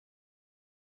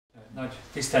Nagy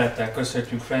tisztelettel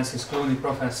köszöntjük Francis Clooney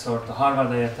professzort a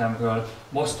Harvard Egyetemről,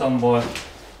 Bostonból,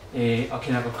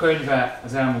 akinek a könyve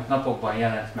az elmúlt napokban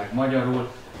jelent meg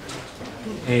magyarul,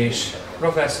 és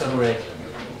professzor úr egy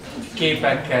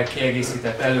képekkel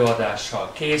kiegészített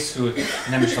előadással készült,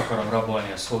 nem is akarom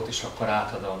rabolni a szót, és akkor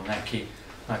átadom neki.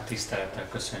 Nagy tisztelettel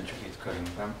köszöntjük itt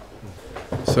körünkben.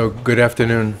 So, good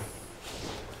afternoon,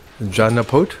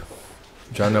 Jannapot.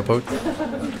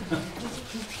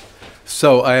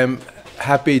 So, I am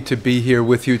happy to be here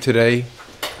with you today.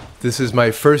 This is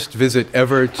my first visit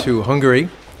ever to Hungary.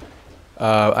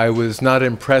 I was not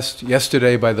impressed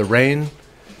yesterday by the rain,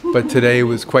 but today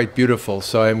was quite beautiful.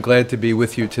 So I'm glad to be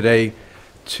with you today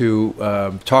to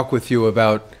talk with you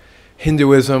about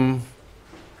Hinduism,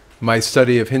 my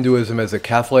study of Hinduism as a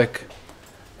Catholic,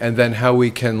 and then how we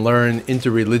can learn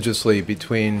interreligiously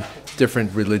between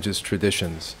different religious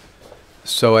traditions.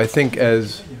 So I think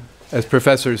as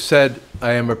Professor said,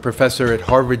 I am a professor at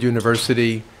Harvard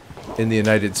University in the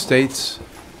United States,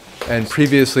 and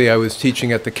previously I was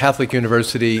teaching at the Catholic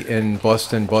University in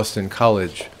Boston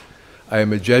College. I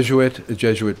am a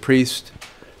Jesuit priest,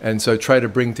 and so I try to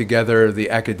bring together the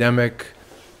academic,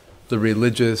 the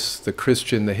religious, the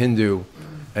Christian, the Hindu,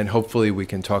 and hopefully we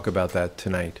can talk about that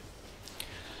tonight.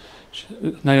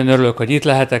 Nagyon örülök, hogy itt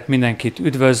lehetek, mindenkit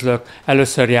üdvözlök.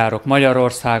 Először járok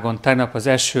Magyarországon, tegnap az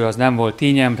eső az nem volt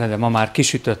ínyemre, de ma már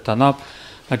kisütött a nap.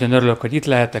 Nagyon örülök, hogy itt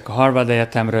lehetek, a Harvard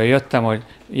Egyetemről jöttem, hogy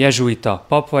jezsuita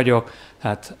pap vagyok,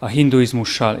 tehát a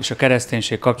hinduizmussal és a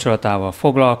kereszténység kapcsolatával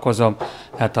foglalkozom,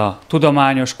 tehát a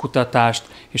tudományos kutatást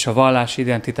és a vallási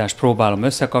identitást próbálom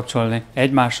összekapcsolni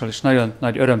egymással, és nagyon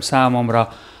nagy öröm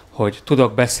számomra, hogy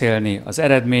tudok beszélni az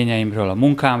eredményeimről, a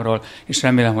munkámról, és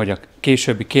remélem, hogy a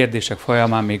későbbi kérdések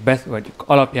folyamán még vagy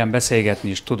alapján beszélgetni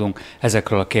is tudunk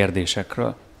ezekről a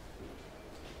kérdésekről.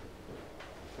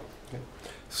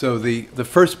 So the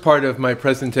first part of my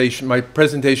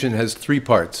presentation has three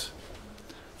parts.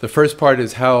 The first part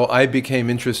is how I became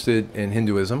interested in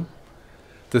Hinduism.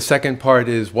 The second part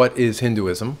is what is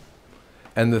Hinduism.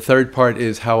 And the third part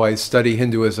is how I study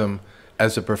Hinduism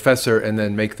as a professor and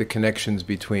then make the connections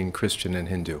between Christian and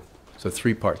Hindu. So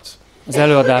three parts. Az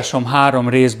előadásom 3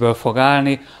 részből fog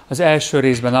állni. Az első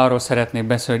részben arról szeretnék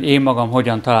beszélni, hogy én magam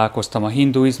hogyan találkoztam a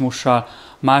hinduizmussal,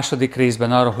 a második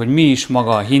részben arról, hogy mi is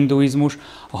maga a hinduizmus,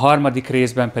 a harmadik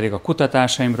részben pedig a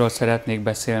kutatásaimról szeretnék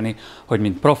beszélni, hogy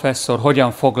mint professzor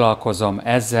hogyan foglalkozom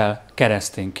ezzel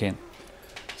keresztényként.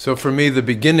 So for me the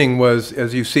beginning was,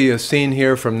 as you see a scene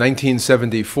here from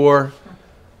 1974,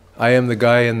 I am the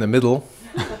guy in the middle,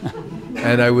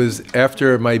 and I was,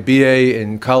 after my BA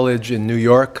in college in New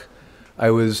York, I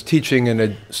was teaching in a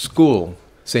school,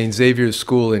 St. Xavier's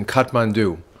School in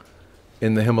Kathmandu,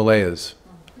 in the Himalayas.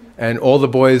 And all the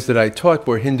boys that I taught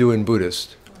were Hindu and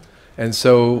Buddhist. And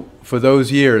so for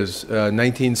those years,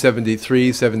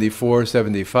 1973, 74,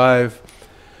 75,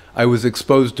 I was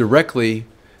exposed directly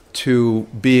to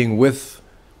being with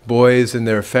boys and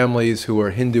their families who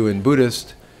were Hindu and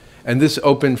Buddhist. And this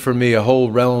opened for me a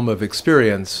whole realm of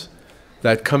experience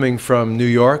that, coming from New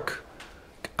York,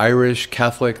 Irish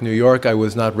Catholic New York, I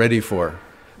was not ready for.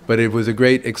 But it was a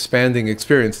great expanding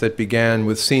experience that began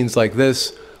with scenes like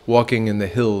this, walking in the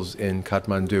hills in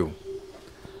Kathmandu.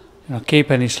 A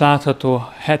képen is látható,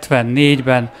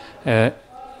 74-ben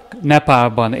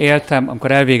Nepálban éltem,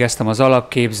 amikor elvégeztem az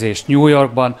alapképzést New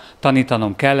Yorkban,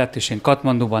 tanítanom kellett, és én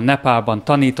Kathmanduban, Nepálban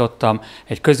tanítottam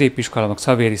egy középiskolában,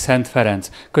 Xavéri Szent Ferenc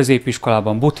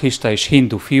középiskolában buddhista és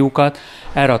hindu fiúkat.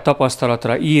 Erre a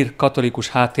tapasztalatra ír katolikus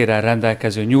háttérrel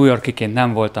rendelkező New Yorkiként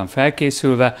nem voltam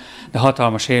felkészülve, de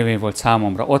hatalmas élmény volt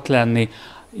számomra ott lenni,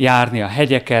 járni a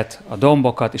hegyeket, a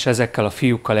dombokat, és ezekkel a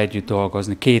fiúkkal együtt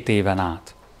dolgozni 2 éven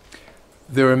át.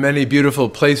 There are many beautiful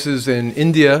places in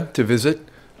India to visit.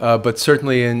 But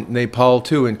certainly in Nepal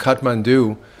too, in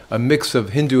Kathmandu, a mix of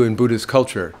Hindu and Buddhist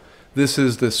culture. This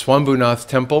is the Swambhunath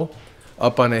temple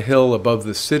up on a hill above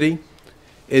the city.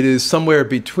 It is somewhere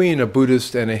between a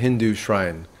Buddhist and a Hindu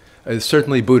shrine. It's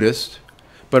certainly Buddhist,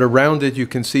 but around it you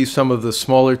can see some of the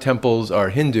smaller temples are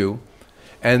Hindu.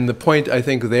 And the point I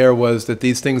think there was that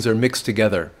these things are mixed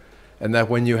together, and that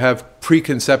when you have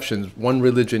preconceptions, one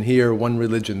religion here, one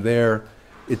religion there,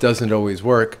 it doesn't always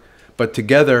work, but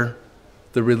together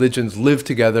the religions live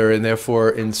together and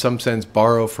therefore in some sense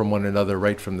borrow from one another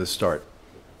right from the start.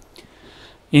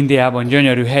 Indiában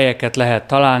gyönyörű helyeket lehet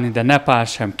találni, de Nepál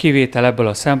sem kivétel ebből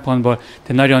a szempontból.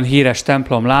 Egy nagyon híres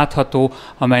templom látható,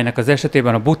 amelynek az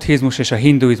esetében a buddhizmus és a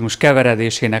hinduizmus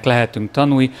keveredésének lehetünk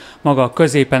tanulni. Maga a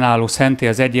középen álló szentély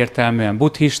az egyértelműen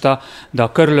buddhista, de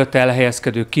a körülötte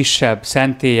elhelyezkedő kisebb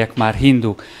szentélyek már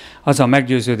hinduk. Az a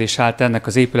meggyőződés állt ennek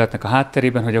az épületnek a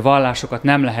hátterében, hogy a vallásokat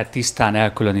nem lehet tisztán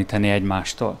elkülöníteni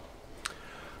egymástól.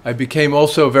 I became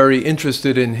also very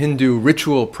interested in Hindu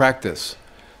ritual practice.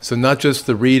 So not just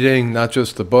the reading, not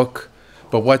just the book,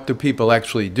 but what do people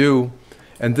actually do?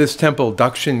 And this temple,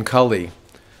 Dakshin Kali,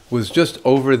 was just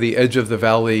over the edge of the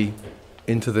valley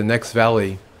into the next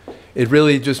valley. It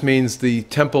really just means the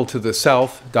temple to the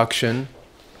south, Dakshin,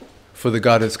 for the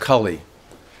goddess Kali.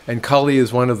 And Kali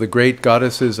is one of the great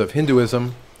goddesses of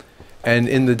Hinduism. And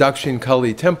in the Dakshin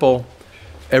Kali temple,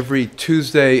 every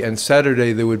Tuesday and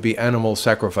Saturday there would be animal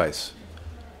sacrifice.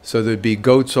 So there'd be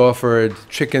goats offered,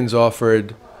 chickens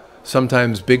offered,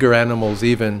 sometimes bigger animals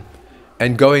even.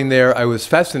 And going there, I was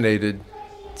fascinated,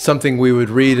 something we would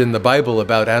read in the Bible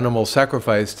about animal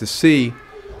sacrifice, to see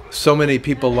so many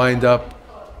people lined up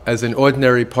as an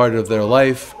ordinary part of their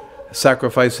life,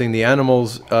 sacrificing the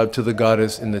animals to the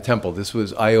goddess in the temple. This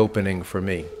was eye-opening for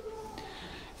me.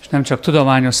 És nem csak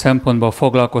tudományos szempontból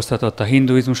foglalkoztatott a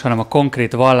hinduizmus, hanem a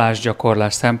konkrét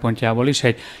vallásgyakorlás szempontjából is.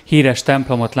 Egy híres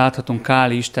templomot láthatunk,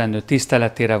 Káli istennő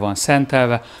tiszteletére van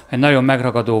szentelve. Egy nagyon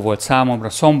megragadó volt számomra,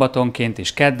 szombatonként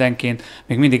és keddenként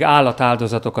még mindig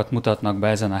állatáldozatokat mutatnak be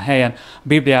ezen a helyen. A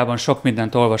Bibliában sok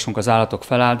mindent olvasunk az állatok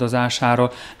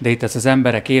feláldozásáról, de itt ez az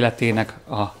emberek életének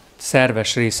a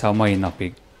szerves része a mai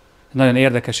napig. Nagyon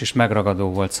érdekes és megragadó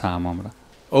volt számomra.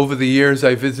 Over the years,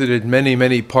 I visited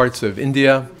many parts of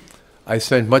India. I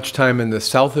spent much time in the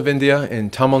south of India, in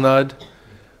Tamil Nadu.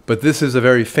 But this is a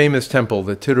very famous temple,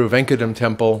 the Tiruvenkatam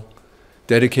temple,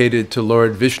 dedicated to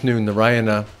Lord Vishnu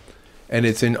Narayana, and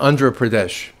it's in Andhra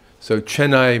Pradesh. So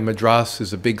Chennai, Madras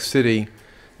is a big city.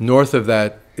 North of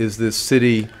that is this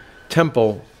city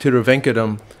temple,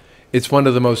 Tiruvenkatam. It's one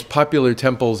of the most popular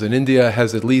temples in India,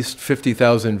 has at least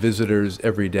 50,000 visitors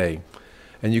every day.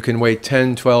 And you can wait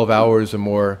 10-12 hours or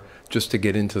more just to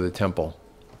get into the temple.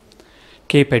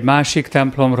 Kép egy másik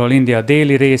templomról, India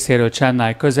déli részéről,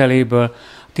 Chennai közeléből,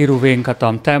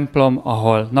 Tiruvenkatam templom,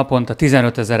 ahol naponta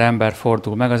 15 000 ember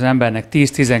fordul meg, az embernek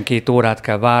 10-12 órát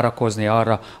kell várakozni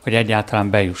arra, hogy egyáltalán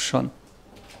bejusson.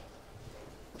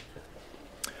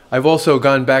 I've also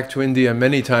gone back to India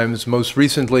many times, most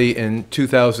recently in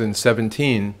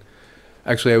 2017.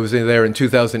 Actually, I was there in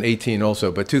 2018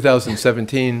 also, but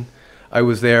 2017 I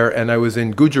was there, and I was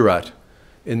in Gujarat,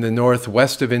 in the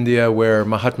northwest of India, where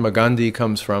Mahatma Gandhi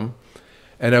comes from,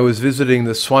 and I was visiting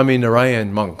the Swami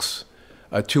Narayan monks,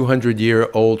 a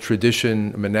 200-year-old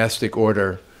tradition, monastic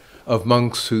order of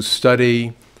monks who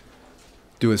study,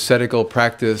 do ascetical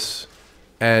practice,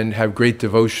 and have great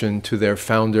devotion to their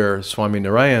founder, Swami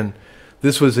Narayan.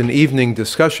 This was an evening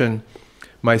discussion,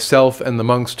 myself and the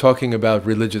monks talking about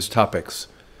religious topics.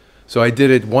 So I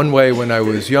did it one way when I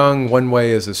was young, one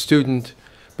way as a student,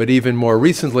 but even more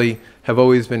recently have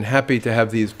always been happy to have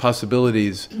these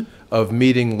possibilities of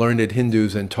meeting learned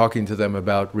Hindus and talking to them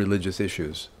about religious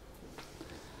issues.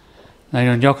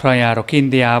 Nagyon gyakran járok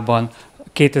Indiában.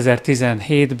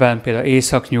 2017-ben például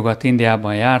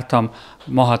Észak-Nyugat-Indiában jártam,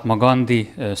 Mahatma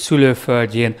Gandhi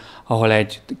szülőföldjén, ahol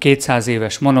egy 200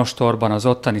 éves monostorban az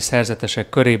ottani szerzetesek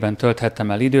körében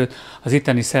tölthettem el időt. Az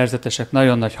itteni szerzetesek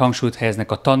nagyon nagy hangsúlyt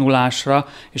helyeznek a tanulásra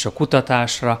és a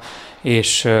kutatásra,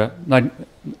 és nagy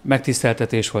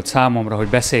megtiszteltetés volt számomra, hogy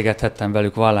beszélgethettem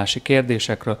velük vallási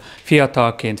kérdésekről.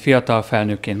 Fiatalként, fiatal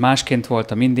felnőkként másként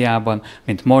voltam Indiában,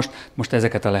 mint most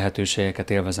ezeket a lehetőségeket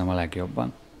élvezem a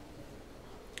legjobban.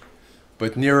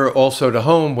 But nearer also to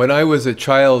home, when I was a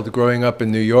child growing up in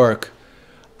New York,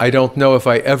 I don't know if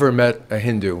I ever met a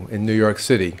Hindu in New York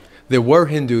City. There were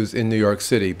Hindus in New York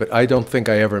City, but I don't think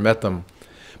I ever met them.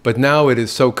 But now it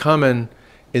is so common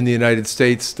in the United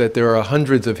States that there are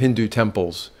hundreds of Hindu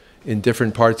temples in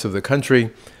different parts of the country.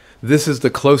 This is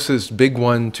the closest big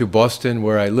one to Boston,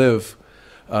 where I live,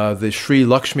 the Sri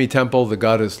Lakshmi temple, the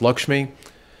goddess Lakshmi,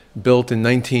 built in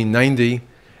 1990.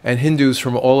 And Hindus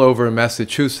from all over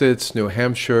Massachusetts, New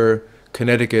Hampshire,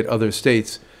 Connecticut, other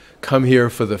states come here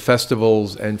for the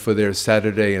festivals and for their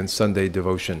Saturday and Sunday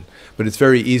devotion. But it's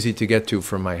very easy to get to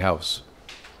from my house.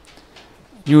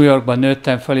 New Yorkban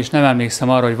nőttem fel, és nem emlékszem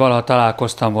arra, hogy valaha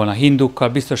találkoztam volna hindukkal,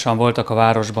 biztosan voltak a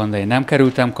városban, de én nem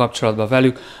kerültem kapcsolatba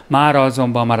velük. Mára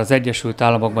azonban már az Egyesült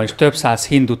Államokban is több száz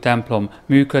hindu templom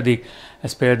működik.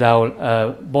 Ez például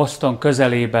Boston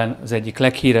közelében az egyik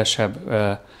leghíresebb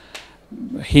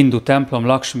hindu templom,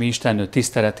 Lakshmi istennő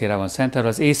tiszteletére van szentelve,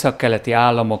 az északkeleti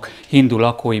államok hindu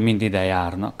lakói mind ide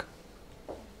járnak.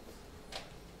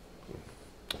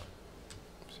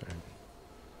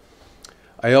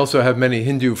 I also have many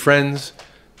Hindu friends.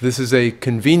 This is a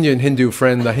convenient Hindu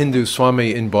friend, the Hindu Swami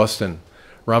in Boston,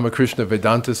 Ramakrishna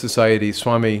Vedanta Society,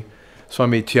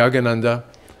 Swami Tyagananda.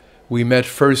 We met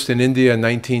first in India in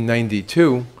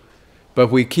 1992,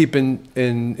 but we keep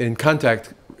in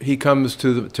contact. He comes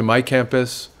to my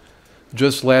campus.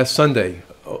 Just last Sunday,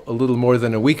 a little more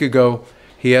than a week ago,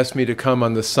 he asked me to come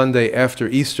on the Sunday after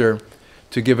Easter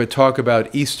to give a talk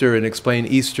about Easter and explain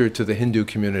Easter to the Hindu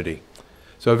community.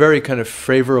 So a very kind of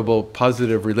favorable,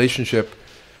 positive relationship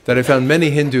that I found many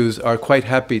Hindus are quite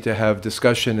happy to have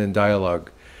discussion and dialogue.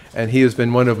 And he has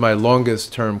been one of my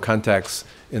longest term contacts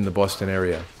in the Boston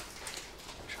area.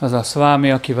 Az a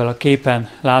Swami, akivel a képen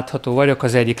látható vagyok,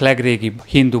 az egyik legrégibb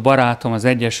hindu barátom az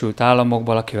Egyesült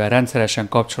Államokból, akivel rendszeresen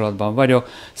kapcsolatban vagyok.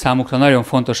 Számukra nagyon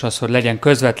fontos az, hogy legyen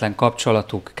közvetlen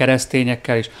kapcsolatuk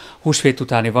keresztényekkel is. Húsvét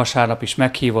utáni vasárnap is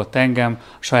meghívott engem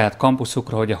a saját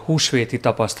kampuszukra, hogy a húsvéti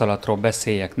tapasztalatról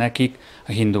beszéljek nekik,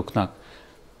 a hinduknak.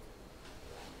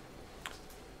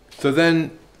 So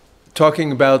then,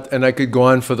 talking about, and I could go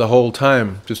on for the whole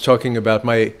time, just talking about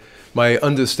my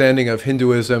understanding of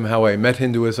Hinduism, how I met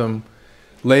Hinduism.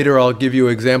 Later I'll give you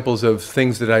examples of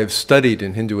things that I've studied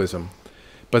in Hinduism.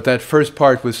 But that first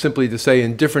part was simply to say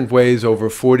in different ways over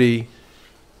 40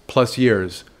 plus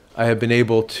years, I have been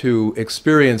able to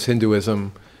experience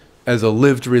Hinduism as a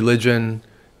lived religion,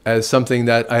 as something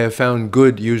that I have found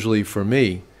good usually for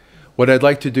me. What I'd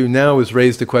like to do now is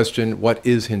raise the question, what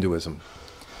is Hinduism?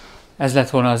 Ez lett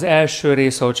volna az első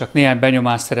rész, ahol csak néhány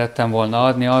benyomást szerettem volna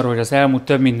adni arról, hogy az elmúlt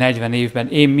több mint 40 évben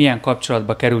én milyen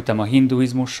kapcsolatba kerültem a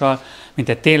hinduizmussal, mint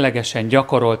egy ténylegesen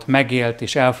gyakorolt, megélt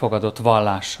és elfogadott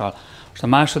vallással. Most a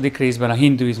második részben a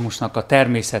hinduizmusnak a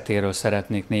természetéről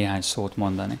szeretnék néhány szót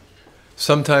mondani.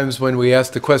 Sometimes when we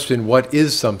ask the question, what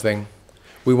is something,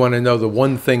 we want to know the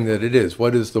one thing that it is.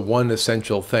 What is the one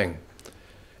essential thing?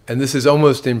 And this is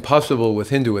almost impossible with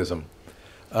Hinduism.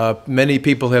 Many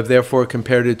people have therefore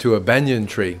compared it to a banyan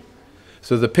tree.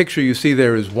 So the picture you see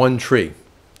there is one tree.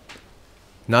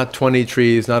 Not 20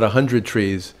 trees, not 100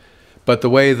 trees. But the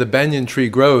way the banyan tree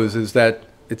grows is that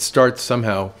it starts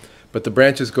somehow, but the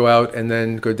branches go out and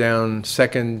then go down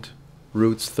second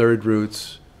roots, third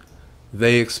roots.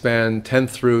 They expand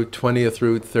 10th root, 20th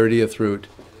root, 30th root.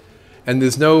 And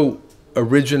there's no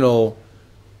original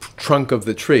trunk of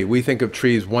the tree. We think of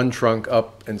trees, one trunk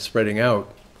up and spreading out.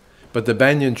 But the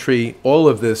banyan tree, all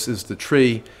of this is the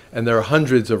tree, and there are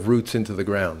hundreds of roots into the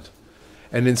ground.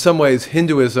 And in some ways,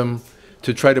 Hinduism,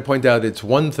 to try to point out it's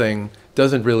one thing,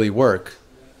 doesn't really work.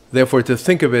 Therefore, to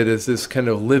think of it as this kind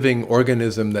of living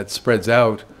organism that spreads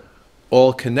out,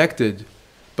 all connected,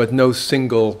 but no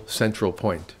single central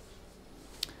point.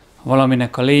 Ha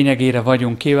valaminek a lényegére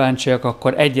vagyunk kíváncsiak,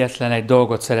 akkor egyetlen egy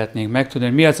dolgot szeretnénk megtudni,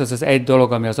 hogy mi az egy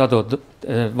dolog, ami az adott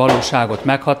valóságot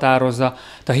meghatározza.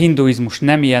 De a hinduizmus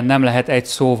nem ilyen, nem lehet egy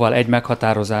szóval, egy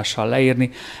meghatározással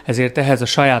leírni, ezért ehhez a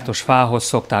sajátos fához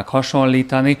szokták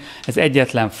hasonlítani. Ez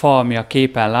egyetlen fa, ami a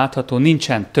képen látható,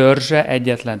 nincsen törzse,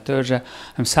 egyetlen törzse,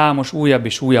 hanem számos újabb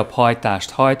és újabb hajtást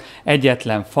hajt,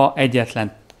 egyetlen fa,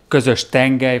 egyetlen közös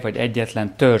tengely, vagy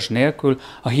egyetlen törzs nélkül.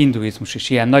 A hinduizmus is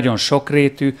ilyen nagyon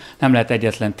sokrétű, nem lehet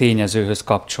egyetlen tényezőhöz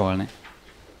kapcsolni.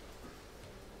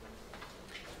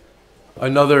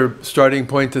 Another starting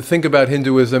point to think about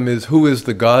Hinduism is who is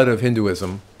the God of Hinduism?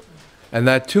 And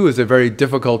that too is a very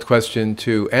difficult question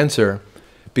to answer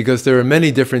because there are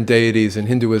many different deities in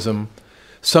Hinduism.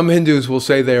 Some Hindus will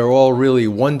say they are all really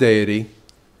one deity,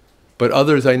 but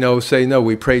others I know say, no,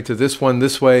 we pray to this one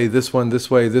this way, this one this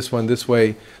way, this one this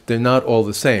way. They're not all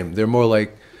the same. They're more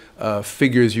like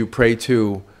figures you pray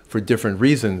to for different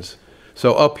reasons.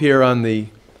 So up here on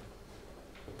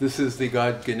this is the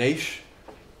god Ganesh,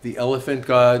 the elephant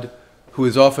god, who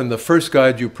is often the first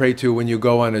god you pray to when you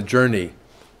go on a journey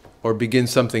or begin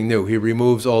something new. He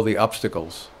removes all the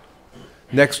obstacles.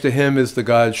 Next to him is the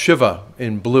god Shiva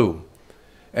in blue.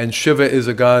 And Shiva is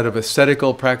a god of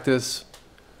ascetical practice,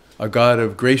 a god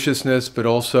of graciousness, but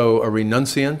also a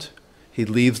renunciant. He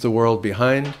leaves the world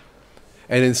behind.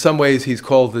 And in some ways, he's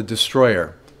called the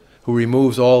destroyer, who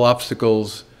removes all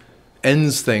obstacles,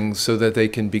 ends things so that they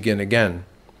can begin again.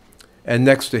 And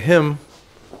next to him,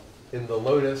 in the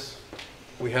lotus,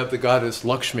 we have the goddess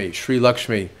Lakshmi, Sri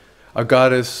Lakshmi, a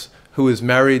goddess who is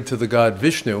married to the god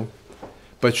Vishnu,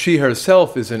 but she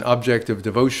herself is an object of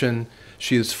devotion.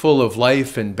 She is full of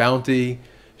life and bounty.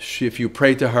 If you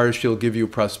pray to her, she'll give you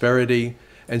prosperity,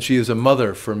 and she is a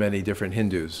mother for many different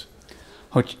Hindus.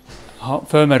 Hogy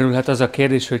fölmerülhet az a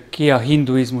kérdés, hogy ki a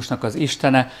hinduizmusnak az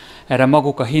istene, erre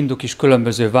maguk a hinduk is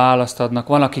különböző választ adnak.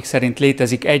 Van, akik szerint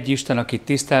létezik egy isten, akit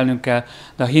tisztelnünk kell,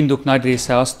 de a hinduk nagy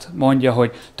része azt mondja,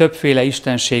 hogy többféle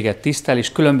istenséget tisztel,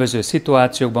 és különböző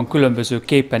szituációkban, különböző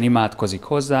képen imádkozik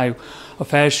hozzájuk. A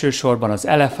felső sorban az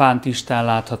elefánt isten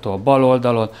látható a bal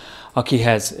oldalon,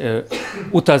 akihez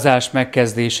utazás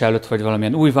megkezdése előtt, vagy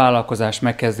valamilyen új vállalkozás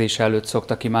megkezdése előtt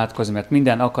szoktak imádkozni, mert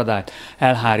minden akadályt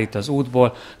elhárít az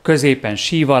útból. Középen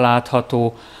Síva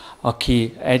látható,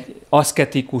 aki egy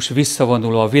aszketikus,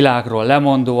 visszavonuló, a világról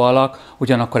lemondó alak,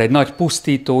 ugyanakkor egy nagy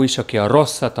pusztító is, aki a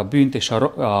rosszat, a bűnt és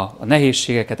a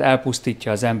nehézségeket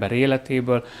elpusztítja az ember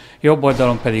életéből. Jobb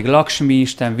oldalon pedig Lakshmi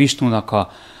Isten, Visnunak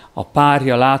a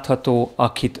párja látható,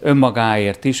 akit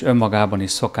önmagáért is, önmagában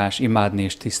is szokás imádni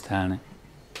és tisztelni.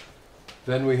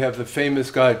 Then we have the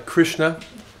famous god Krishna,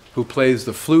 who plays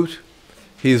the flute.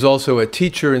 He is also a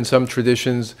teacher in some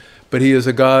traditions, but he is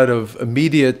a god of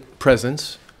immediate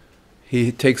presence.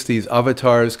 He takes these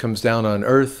avatars, comes down on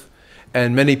earth,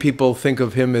 and many people think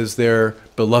of him as their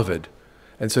beloved.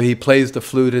 And so he plays the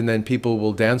flute and then people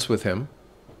will dance with him.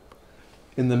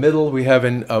 In the middle we have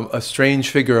a strange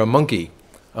figure, a monkey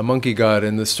god.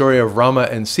 In the story of Rama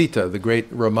and Sita, the great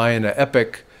Ramayana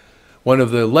epic, one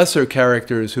of the lesser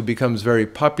characters who becomes very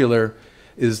popular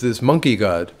is this monkey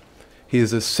god. He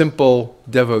is a simple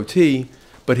devotee,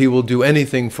 but he will do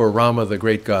anything for Rama, the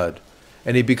great god.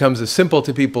 And he becomes a symbol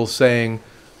to people saying,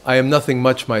 I am nothing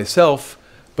much myself,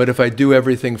 but if I do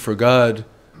everything for God,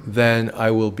 then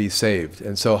I will be saved.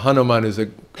 And so Hanuman is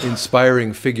an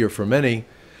inspiring figure for many.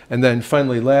 And then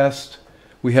finally last,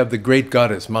 we have the great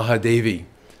goddess, Mahadevi.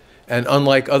 And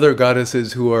unlike other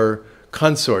goddesses who are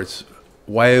consorts,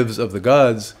 wives of the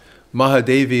gods,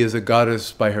 Mahadevi is a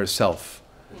goddess by herself.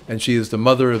 And she is the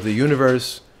mother of the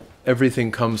universe.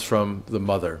 Everything comes from the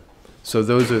mother. So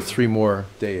those are three more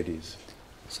deities.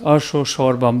 Az alsó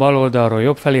sorban bal oldalról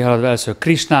jobb felé haladva először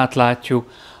Krisnát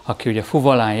látjuk, aki ugye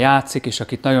fuvalán játszik, és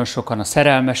akit nagyon sokan a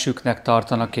szerelmesüknek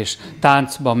tartanak, és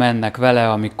táncba mennek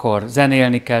vele, amikor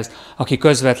zenélni kezd, aki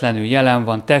közvetlenül jelen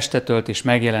van, testet ölt és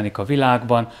megjelenik a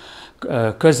világban.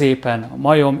 Középen a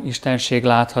majom istenség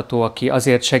látható, aki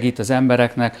azért segít az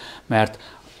embereknek, mert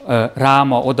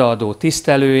Ráma odaadó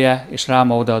tisztelője, és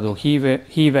Ráma odaadó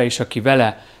híve is, aki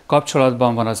vele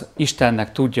kapcsolatban van, az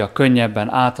Istennek tudja könnyebben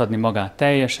átadni magát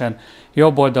teljesen.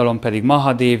 Jobb oldalon pedig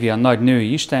Mahadevi, a nagy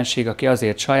női istenség, aki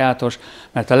azért sajátos,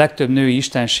 mert a legtöbb női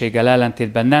istenséggel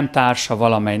ellentétben nem társa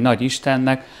valamely nagy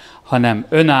Istennek, hanem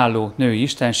önálló női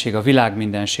istenség, a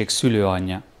világmindenség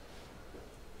szülőanyja.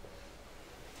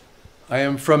 I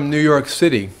am from New York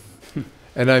City,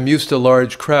 and I'm used to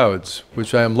large crowds,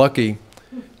 which I am lucky,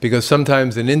 because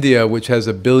sometimes in India, which has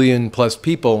 1 billion plus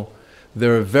people,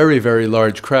 there are very, very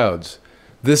large crowds.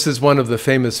 This is one of the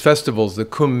famous festivals, the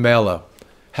Kumbh Mela.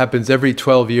 Happens every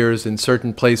 12 years in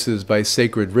certain places by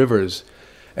sacred rivers.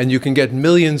 And you can get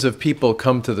millions of people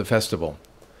come to the festival.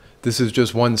 This is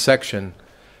just one section.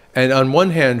 And on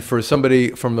one hand, for somebody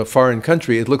from a foreign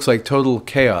country, it looks like total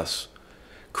chaos.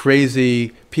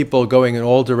 Crazy people going in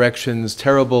all directions,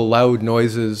 terrible loud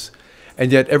noises.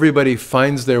 And yet everybody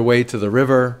finds their way to the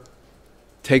river,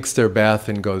 takes their bath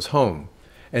and goes home.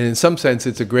 And in some sense,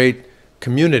 it's a great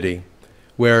community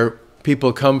where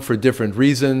people come for different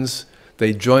reasons.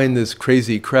 They join this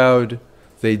crazy crowd,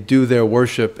 they do their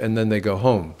worship, and then they go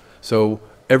home. So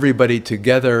everybody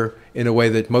together in a way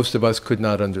that most of us could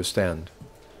not understand.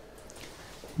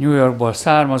 New Yorkból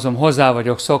származom, hozzá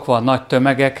vagyok szokva a nagy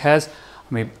tömegekhez,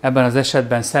 ami ebben az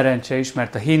esetben szerencse is,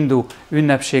 mert a hindu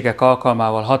ünnepségek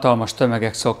alkalmával hatalmas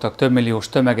tömegek szoktak, többmilliós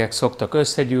tömegek szoktak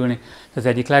összegyűlni. Ez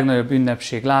egyik legnagyobb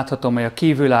ünnepség látható, mely a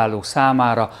kívülálló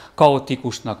számára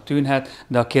kaotikusnak tűnhet,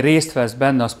 de aki részt vesz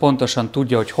benne, az pontosan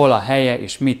tudja, hogy hol a helye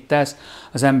és mit tesz.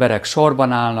 Az emberek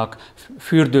sorban állnak,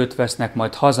 fürdőt vesznek,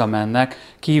 majd hazamennek.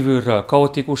 Kívülről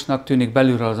kaotikusnak tűnik,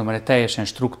 belülről azonban egy teljesen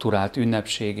strukturált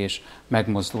ünnepség és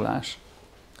megmozdulás.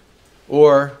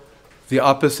 Or the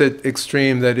opposite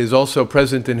extreme that is also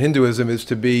present in Hinduism is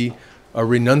to be a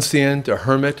renunciant, a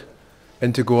hermit,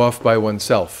 and to go off by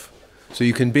oneself. So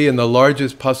you can be in the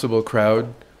largest possible crowd,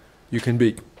 you can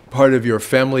be part of your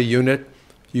family unit,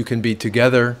 you can be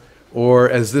together,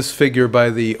 or as this figure by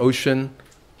the ocean,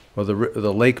 or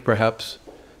the lake perhaps,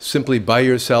 simply by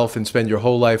yourself and spend your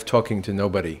whole life talking to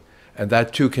nobody. And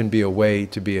that too can be a way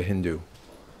to be a Hindu.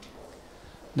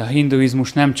 De a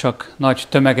hinduizmus nem csak nagy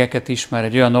tömegeket ismer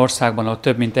egy olyan országban, ahol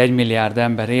több mint 1 milliárd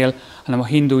ember él, hanem a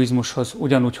hinduizmushoz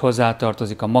ugyanúgy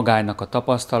hozzátartozik a magának a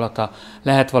tapasztalata.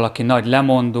 Lehet valaki nagy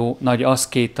lemondó, nagy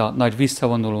aszkéta, nagy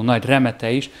visszavonuló, nagy remete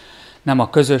is, nem a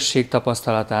közösség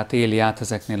tapasztalatát éli át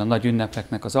ezeknél a nagy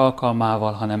ünnepeknek az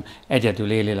alkalmával, hanem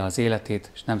egyedül éli le az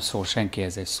életét, és nem szól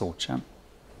senkihez egy szót sem.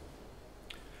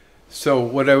 So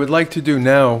what I would like to do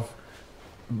now,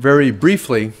 very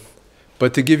briefly,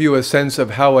 but to give you a sense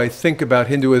of how I think about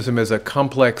Hinduism as a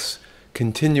complex,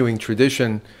 continuing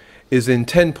tradition, is in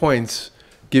 10 points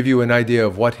give you an idea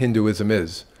of what Hinduism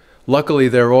is. Luckily,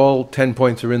 10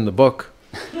 points are in the book,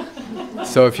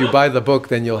 So if you buy the book,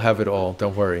 then you'll have it all,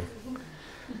 don't worry.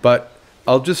 But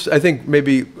I'll just, I think,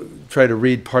 maybe try to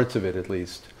read parts of it at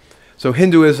least. So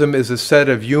Hinduism is a set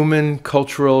of human,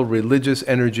 cultural, religious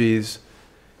energies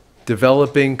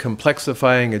developing,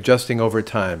 complexifying, adjusting over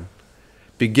time,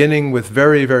 beginning with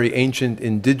very, very ancient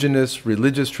indigenous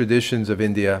religious traditions of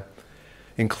India,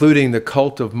 including the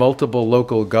cult of multiple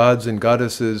local gods and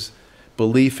goddesses,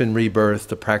 belief in rebirth,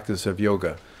 the practice of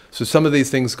yoga. So some of these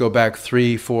things go back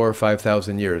 3, 4,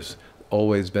 5,000 years.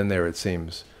 Always been there, it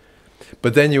seems.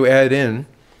 But then you add in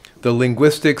the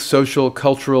linguistic, social,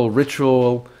 cultural,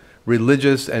 ritual,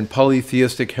 religious, and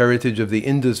polytheistic heritage of the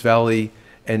Indus Valley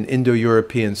and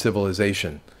Indo-European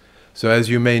civilization. So as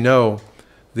you may know,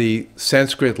 the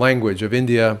Sanskrit language of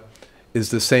India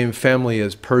is the same family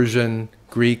as Persian,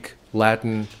 Greek,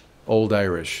 Latin, Old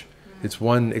Irish. It's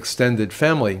one extended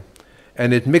family,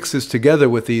 and it mixes together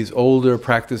with these older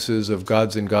practices of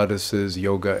gods and goddesses,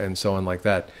 yoga, and so on like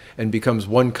that, and becomes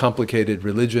one complicated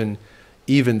religion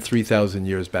even 3,000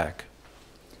 years back.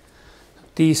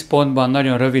 10 pontban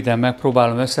nagyon röviden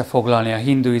megpróbálom összefoglalni a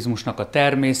hinduizmusnak a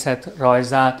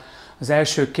természetrajzát. Az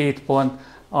első 2 pont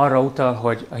arra utal,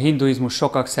 hogy a hinduizmus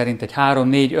sokak szerint egy 3,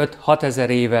 4, 5, 6 ezer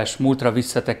éves múltra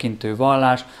visszatekintő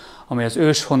vallás, amely az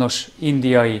őshonos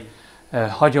indiai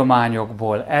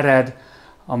hagyományokból ered,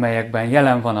 amelyekben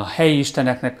jelen van a helyi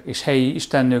isteneknek és helyi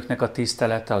istennőknek a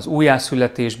tisztelete, az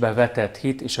újjászületésbe vetett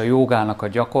hit és a jogának a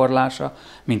gyakorlása,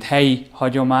 mint helyi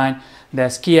hagyomány, de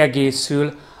ez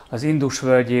kiegészül az Indus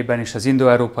völgyében és az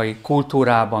indoeurópai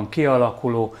kultúrában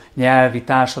kialakuló nyelvi,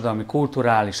 társadalmi,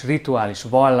 kulturális, rituális,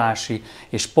 vallási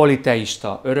és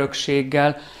politeista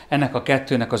örökséggel. Ennek a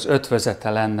kettőnek az ötvözete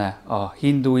lenne a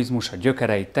hinduizmus, a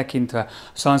gyökereit tekintve. A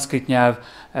szanszkrit nyelv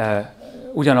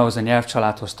ugyanahoz a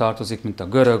nyelvcsaládhoz tartozik, mint a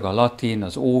görög, a latin,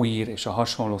 az óír és a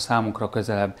hasonló számunkra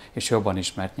közelebb és jobban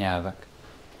ismert nyelvek.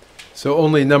 So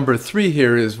only number 3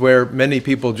 here is where many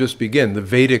people just begin, the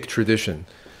Vedic tradition.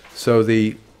 So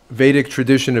the Vedic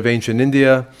tradition of ancient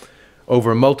India,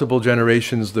 over multiple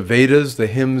generations, the Vedas, the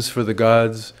hymns for the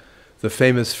gods, the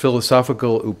famous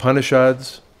philosophical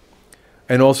Upanishads,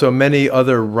 and also many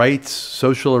other rites,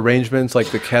 social arrangements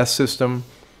like the caste system,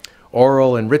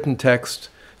 oral and written text,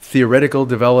 theoretical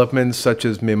developments such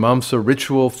as Mimamsa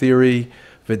ritual theory,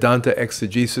 Vedanta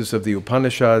exegesis of the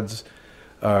Upanishads,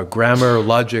 grammar,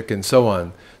 logic, and so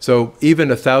on. So even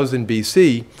 1000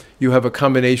 BC, you have a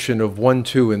combination of 1,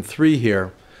 2, and 3 here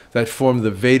that form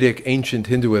the Vedic ancient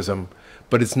Hinduism,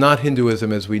 but it's not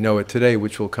Hinduism as we know it today,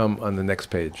 which will come on the next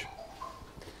page.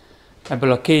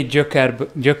 Ebből a 2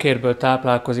 gyökérből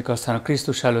táplálkozik aztán a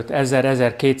Krisztus előtt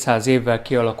 1000-1200 évvel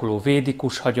kialakuló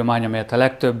védikus hagyomány, amelyet a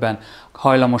legtöbben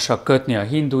hajlamosak kötni a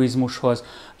hinduizmushoz,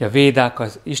 a védák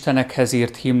az istenekhez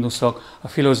írt himnuszok, a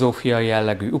filozófiai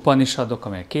jellegű upanishadok,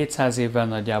 amelyek 200 évvel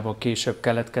nagyjából később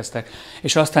keletkeztek,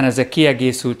 és aztán ezek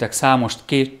kiegészültek számos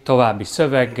további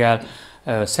szöveggel,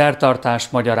 szertartás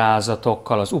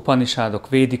magyarázatokkal, az upanishadok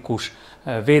védikus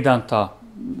Vedanta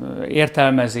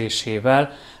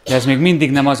értelmezésével, de ez még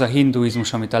mindig nem az a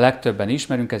hinduizmus, amit a legtöbben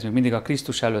ismerünk, ez még mindig a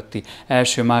Krisztus előtti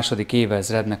első-második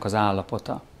évezrednek az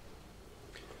állapota.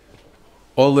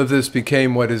 All of this became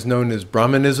what is known as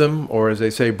Brahmanism, or as they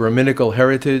say, Brahminical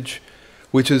heritage,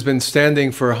 which has been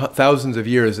standing for thousands of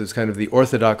years as kind of the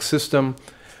orthodox system,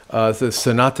 the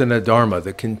Sanatana Dharma,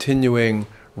 the continuing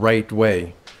right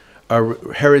way, a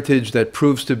heritage that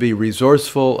proves to be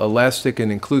resourceful, elastic,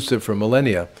 and inclusive for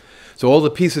millennia. So all the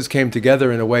pieces came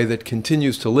together in a way that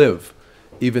continues to live,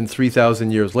 even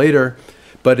 3,000 years later.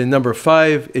 But in number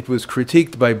 5, it was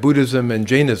critiqued by Buddhism and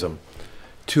Jainism,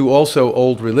 2 also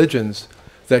old religions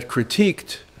that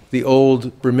critiqued the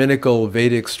old Brahminical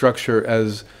Vedic structure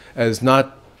as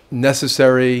not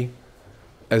necessary,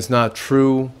 as not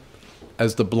true,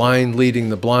 as the blind leading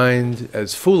the blind,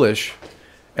 as foolish.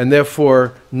 And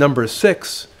therefore, number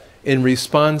 6, in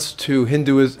response to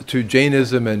to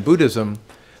Jainism and Buddhism,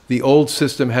 the old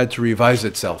system had to revise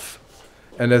itself.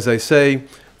 And as I say,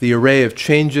 the array of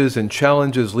changes and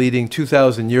challenges leading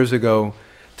 2,000 years ago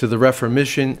to the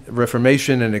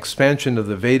reformation and expansion of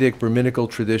the Vedic Brahminical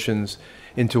traditions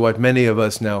into what many of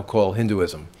us now call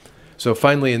Hinduism. So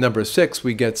finally, in number 6,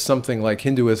 we get something like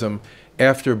Hinduism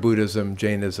after Buddhism,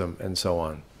 Jainism, and so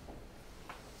on.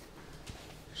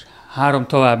 3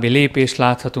 további lépést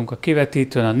láthatunk a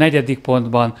kivetítőn, a 4.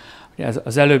 pontban,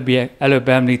 az előbb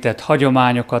említett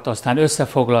hagyományokat, aztán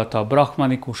összefoglalta a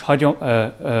brahmanikus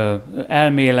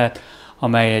elmélet,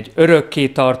 amely egy örökké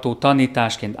tartó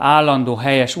tanításként, állandó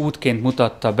helyes útként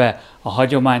mutatta be a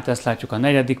hagyományt, ezt látjuk a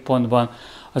 4. pontban.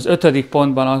 Az 5.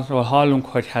 pontban arról hallunk,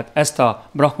 hogy hát ezt a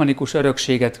brahmanikus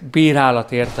örökséget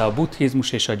bírálat érte a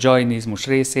buddhizmus és a jainizmus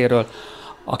részéről,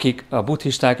 akik a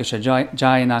buddhisták és a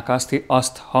jainák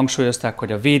azt hangsúlyozták,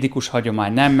 hogy a védikus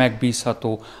hagyomány nem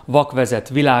megbízható, vakvezet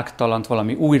világtalant,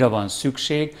 valami újra van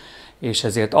szükség, és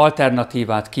ezért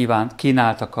alternatívát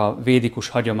kínáltak a védikus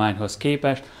hagyományhoz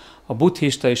képest. A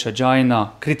buddhista és a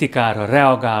jaina kritikára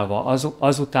reagálva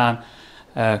azután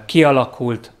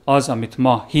kialakult az, amit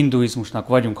ma hinduizmusnak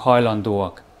vagyunk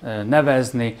hajlandóak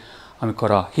nevezni,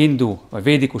 amikor a hindu vagy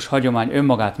védikus hagyomány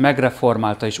önmagát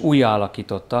megreformálta és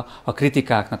újjáalakította a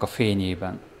kritikáknak a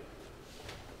fényében.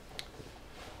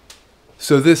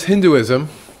 So this Hinduism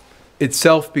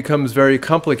itself becomes very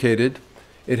complicated.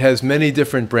 It has many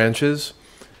different branches.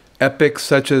 Epics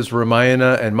such as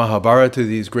Ramayana and Mahabharata,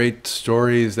 these great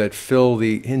stories that fill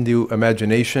the Hindu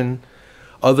imagination,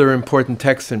 other important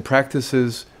texts and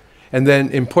practices, and then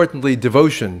importantly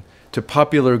devotion to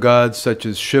popular gods such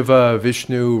as Shiva,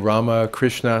 Vishnu, Rama,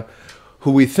 Krishna,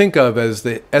 who we think of as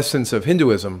the essence of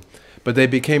Hinduism, but they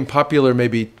became popular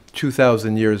maybe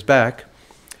 2,000 years back,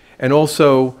 and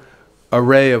also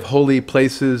array of holy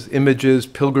places, images,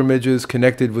 pilgrimages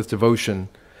connected with devotion,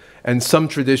 and some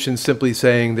traditions simply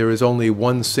saying there is only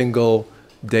one single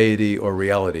deity or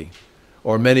reality,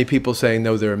 or many people saying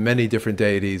no, there are many different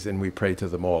deities and we pray to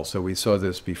them all. So we saw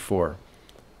this before.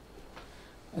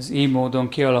 Az így módon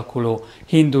kialakuló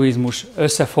hinduizmus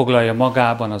összefoglalja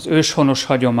magában az őshonos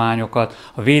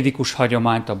hagyományokat, a védikus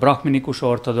hagyományt, a brahminikus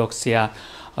ortodoxiát,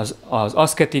 az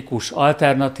aszketikus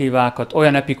alternatívákat,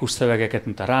 olyan epikus szövegeket,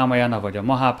 mint a Ramayana vagy a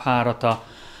Mahabharata,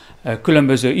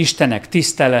 különböző istenek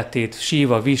tiszteletét,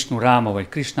 Shiva, Vishnu, Rama vagy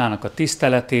Krishnának a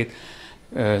tiszteletét,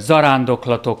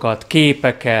 zarándoklatokat,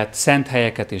 képeket, szent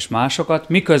helyeket és másokat,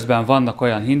 miközben vannak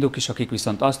olyan hinduk is, akik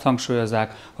viszont azt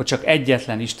hangsúlyozzák, hogy csak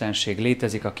egyetlen istenség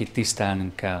létezik, akit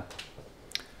tisztelnünk kell.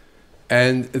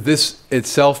 And this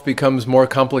itself becomes more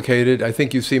complicated. I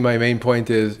think you see my main point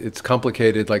is it's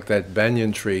complicated like that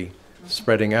banyan tree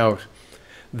spreading out.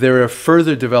 There are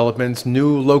further developments,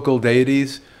 new local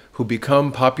deities who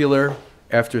become popular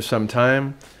after some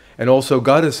time, and also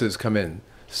goddesses come in.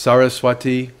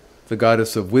 Saraswati, the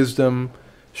goddess of wisdom,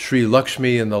 Sri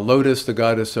Lakshmi and the lotus, the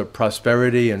goddess of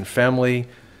prosperity and family,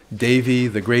 Devi,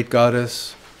 the great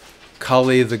goddess,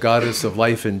 Kali, the goddess of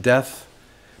life and death,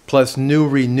 plus new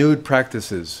renewed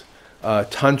practices,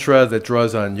 Tantra that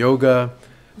draws on yoga,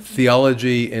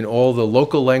 theology in all the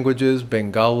local languages,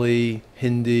 Bengali,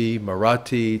 Hindi,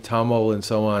 Marathi, Tamil, and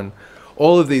so on.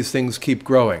 All of these things keep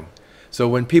growing. So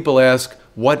when people ask,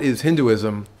 what is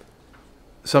Hinduism?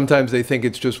 Sometimes they think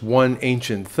it's just one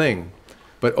ancient thing.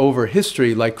 But over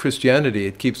history, like Christianity,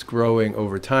 it keeps growing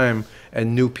over time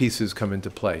and new pieces come into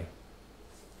play.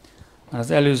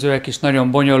 Az előzőek is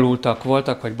nagyon bonyolultak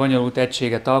voltak, vagy bonyolult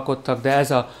egységet alkottak, de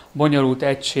ez a bonyolult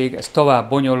egység, ez tovább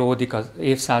bonyolódik az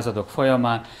évszázadok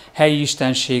folyamán, helyi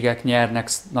istenségek nyernek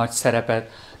nagy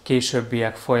szerepet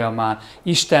későbbiek folyamán,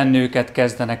 istennőket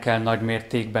kezdenek el nagy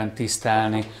mértékben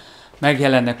tisztelni,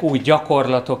 megjelennek új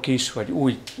gyakorlatok is, vagy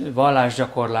új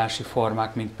vallásgyakorlási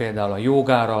formák, mint például a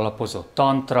jogára alapozott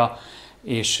tantra,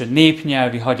 és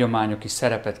népnyelvi hagyományok is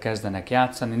szerepet kezdenek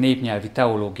játszani, népnyelvi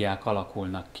teológiák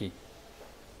alakulnak ki.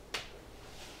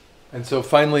 And so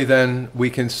finally then we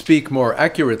can speak more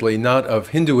accurately not of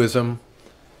Hinduism,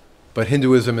 but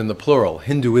Hinduism in the plural,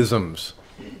 Hinduisms.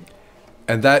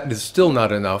 And that is still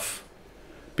not enough,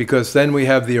 because then we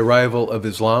have the arrival of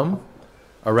Islam.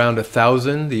 Around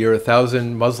 1000, the year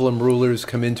 1000, Muslim rulers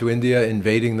come into India,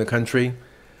 invading the country.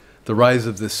 The rise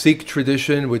of the Sikh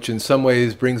tradition, which in some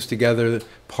ways brings together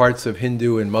parts of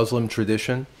Hindu and Muslim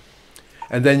tradition.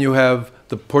 And then you have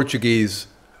the Portuguese,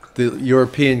 the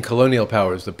European colonial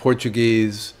powers, the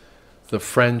Portuguese, the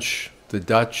French, the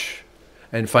Dutch,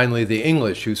 and finally the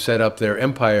English, who set up their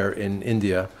empire in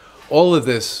India. All of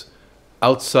this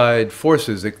outside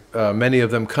forces, many of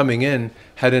them coming in,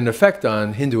 had an effect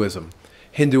on Hinduism.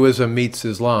 Hinduism meets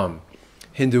Islam,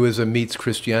 Hinduism meets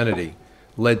Christianity,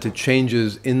 led to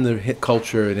changes in the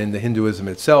culture and in the Hinduism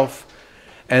itself.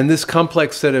 And this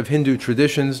complex set of Hindu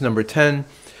traditions, number 10,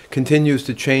 continues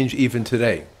to change even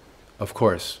today, of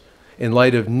course, in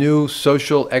light of new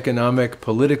social, economic,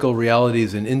 political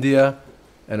realities in India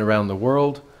and around the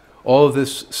world. All of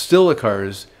this still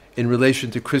occurs in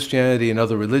relation to Christianity and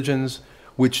other religions,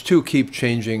 which too keep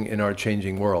changing in our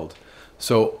changing world.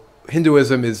 So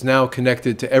Hinduism is now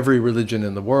connected to every religion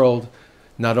in the world,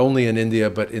 not only in India,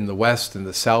 but in the West, in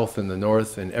the South, in the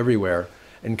North, and everywhere,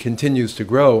 and continues to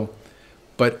grow.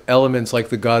 But elements like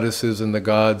the goddesses and the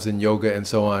gods and yoga and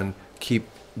so on keep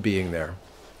being there.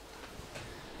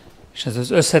 És ez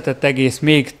az összetett egész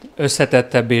még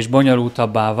összetettebb és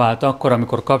bonyolultabbá vált akkor,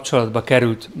 amikor kapcsolatba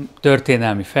került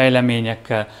történelmi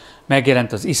fejleményekkel,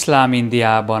 megjelent az iszlám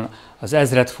Indiában, az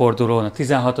ezredfordulón, a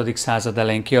 16. század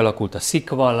elején kialakult a szik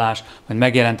vallás, majd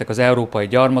megjelentek az európai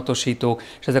gyarmatosítók,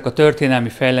 és ezek a történelmi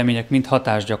fejlemények mind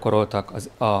hatást gyakoroltak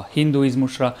a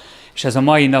hinduizmusra, és ez a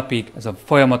mai napig, ez a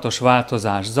folyamatos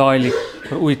változás zajlik,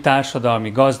 akkor új társadalmi,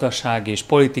 gazdasági és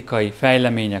politikai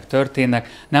fejlemények történnek,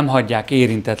 nem hagyják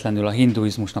érintetlenül a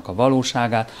hinduizmusnak a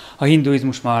valóságát. A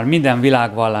hinduizmus már minden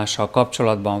világvallással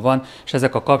kapcsolatban van, és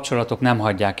ezek a kapcsolatok nem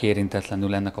hagyják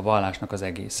érintetlenül ennek a vallásnak az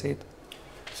egészét.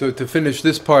 So to finish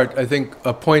this part, I think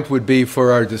a point would be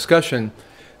for our discussion,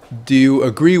 do you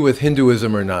agree with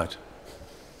Hinduism or not?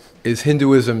 Is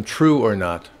Hinduism true or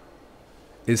not?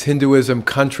 Is Hinduism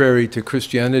contrary to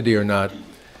Christianity or not?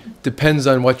 Depends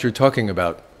on what you're talking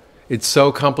about. It's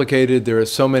so complicated, there are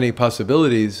so many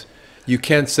possibilities, you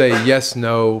can't say yes,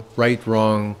 no, right,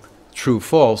 wrong, true,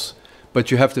 false, but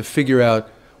you have to figure out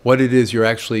what it is you're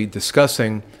actually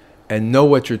discussing and know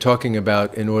what you're talking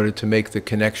about in order to make the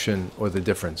connection or the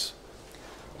difference.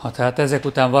 Ha tehát ezek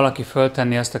után valaki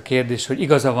föltenni azt a kérdést, hogy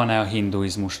igaza van-e a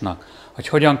hinduizmusnak, hogy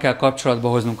hogyan kell kapcsolatba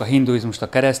hoznunk a hinduizmust a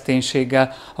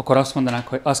kereszténységgel, akkor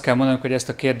azt kell mondanunk, hogy ezt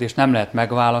a kérdést nem lehet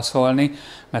megválaszolni,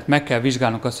 mert meg kell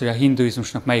vizsgálnunk azt, hogy a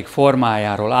hinduizmusnak melyik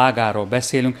formájáról, ágáról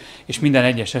beszélünk, és minden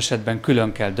egyes esetben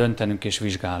külön kell döntenünk és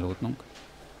vizsgálódnunk.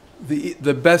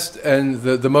 The best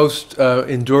and the most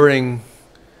enduring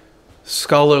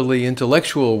scholarly,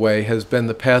 intellectual way has been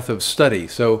the path of study.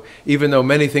 So even though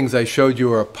many things I showed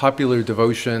you are popular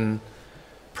devotion,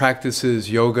 practices,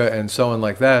 yoga, and so on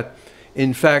like that,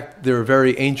 in fact, there are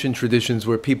very ancient traditions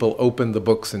where people open the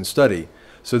books and study.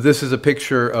 So this is a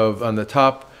picture of, on the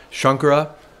top, Shankara,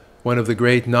 one of the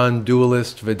great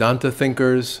non-dualist Vedanta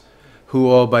thinkers, who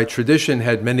all by tradition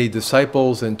had many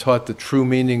disciples and taught the true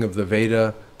meaning of the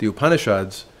Veda, the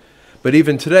Upanishads. But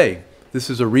even today, this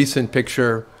is a recent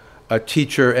picture, a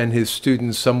teacher and his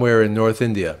students somewhere in North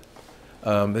India.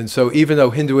 And so even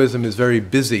though Hinduism is very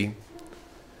busy,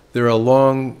 there are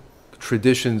long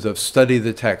traditions of study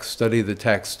the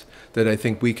text that I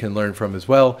think we can learn from as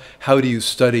well. How do you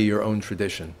study your own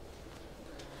tradition?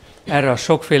 Erre a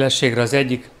sokféleségre az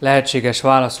egyik lehetséges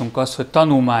válaszunk az, hogy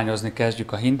tanulmányozni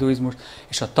kezdjük a hinduizmust,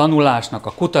 és a tanulásnak,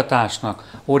 a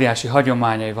kutatásnak óriási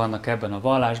hagyományai vannak ebben a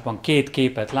vallásban. Két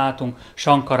képet látunk,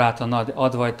 Sankarát, a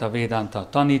Advaita Vedanta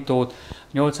tanítót,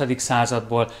 8.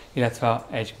 századból, illetve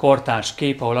egy kortárs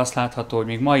kép, ahol azt látható, hogy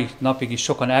még mai napig is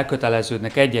sokan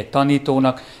elköteleződnek egy-egy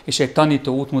tanítónak, és egy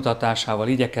tanító útmutatásával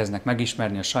igyekeznek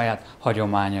megismerni a saját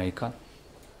hagyományaikat.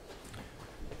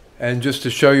 And just to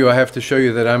show you, I have to show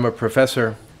you that I'm a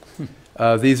professor.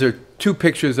 These are two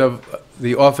pictures of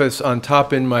the office on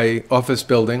top in my office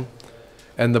building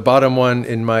and the bottom one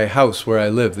in my house where I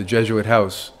live, the Jesuit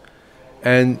house.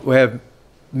 And we have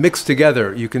mixed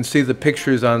together, you can see the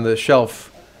pictures on the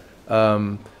shelf,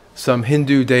 some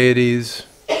Hindu deities,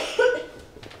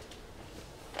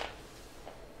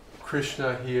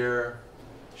 Krishna here,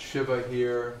 Shiva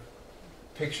here,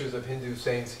 pictures of Hindu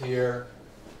saints here,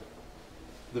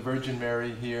 the Virgin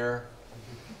Mary here,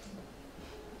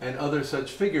 and other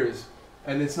such figures.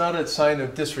 And it's not a sign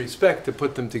of disrespect to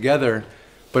put them together,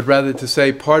 but rather to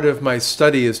say part of my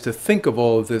study is to think of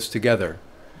all of this together.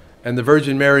 And the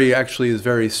Virgin Mary actually is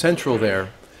very central there,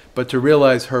 but to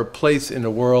realize her place in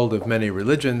a world of many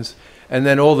religions, and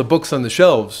then all the books on the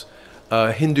shelves,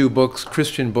 Hindu books,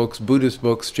 Christian books, Buddhist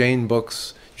books, Jain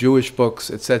books, Jewish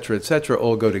books, etc.,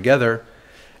 all go together.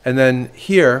 And then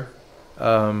here,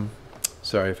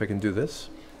 sorry if I can do this.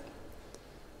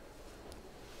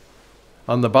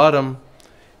 On the bottom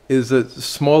is a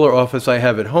smaller office I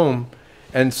have at home,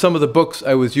 and some of the books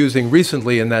I was using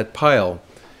recently in that pile,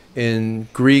 in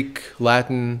Greek,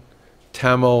 Latin,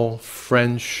 Tamil,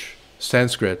 French,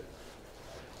 Sanskrit,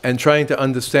 and trying to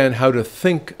understand how to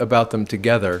think about them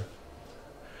together,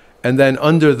 and then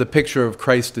under the picture of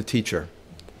Christ the teacher.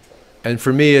 And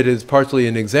for me it is partly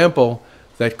an example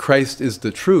that Christ is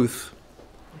the truth.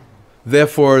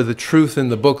 Therefore, the truth in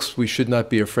the books we should not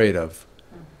be afraid of.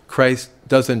 Christ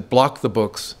doesn't block the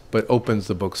books, but opens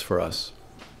the books for us.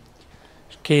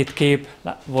 Két kép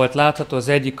volt látható, az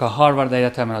egyik a Harvard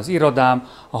Egyetemen az irodám,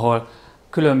 ahol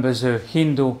különböző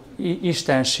hindu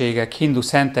istenségek, hindu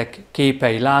szentek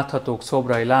képei láthatók,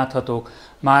 szobrai láthatók,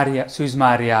 Szűz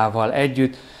Máriával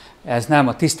együtt. Ez nem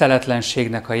a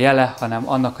tiszteletlenségnek a jele, hanem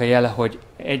annak a jele, hogy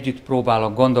együtt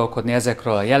próbálok gondolkodni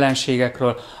ezekről a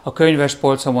jelenségekről. A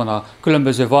könyvespolcomon a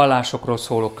különböző vallásokról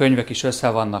szóló könyvek is össze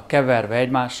vannak keverve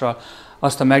egymással,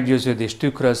 azt a meggyőződést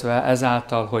tükrözve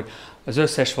ezáltal, hogy az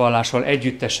összes vallásról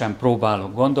együttesen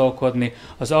próbálok gondolkodni.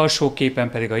 Az alsó képen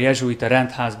pedig a jezsuita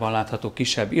rendházban látható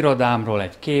kisebb irodámról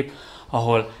egy kép,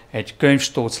 ahol egy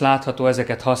könyvstóc látható,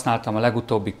 ezeket használtam a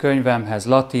legutóbbi könyvemhez,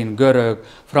 latin, görög,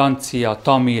 francia,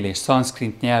 tamil és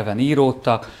szanszkrit nyelven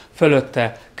íródtak,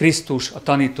 fölötte Krisztus, a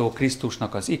tanító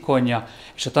Krisztusnak az ikonja,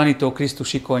 és a tanító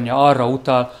Krisztus ikonja arra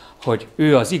utal, hogy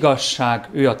ő az igazság,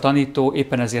 ő a tanító,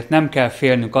 éppen ezért nem kell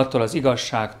félnünk attól az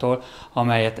igazságtól,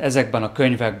 amelyet ezekben a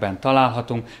könyvekben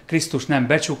találhatunk. Krisztus nem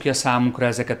becsukja számunkra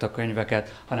ezeket a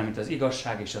könyveket, hanem mint az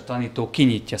igazság és a tanító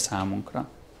kinyitja számunkra.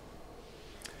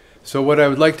 So what I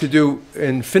would like to do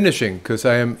in finishing,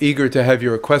 because I am eager to have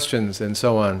your questions and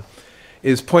so on,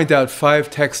 is point out 5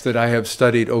 texts that I have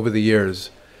studied over the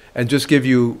years and just give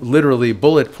you literally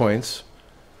bullet points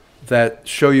that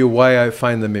show you why I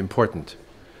find them important.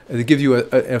 And to give you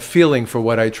a feeling for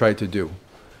what I try to do.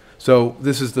 So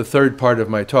this is the third part of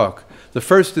my talk. The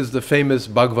first is the famous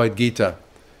Bhagavad Gita,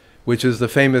 which is the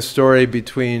famous story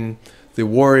between the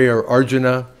warrior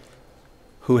Arjuna,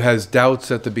 who has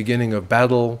doubts at the beginning of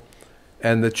battle,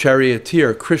 and the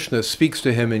charioteer Krishna speaks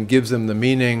to him and gives him the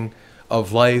meaning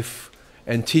of life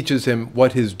and teaches him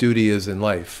what his duty is in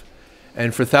life.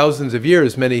 And for thousands of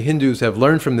years, many Hindus have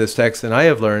learned from this text, and I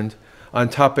have learned on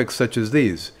topics such as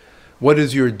these. What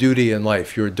is your duty in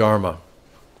life, your dharma?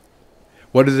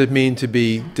 What does it mean to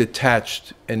be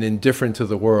detached and indifferent to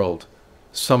the world,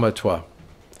 samatva?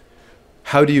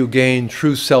 How do you gain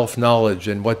true self-knowledge,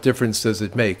 and what difference does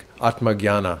it make,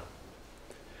 atma-jnana?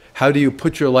 How do you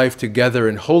put your life together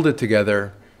and hold it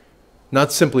together,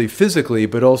 not simply physically,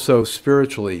 but also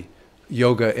spiritually,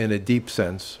 yoga in a deep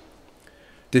sense?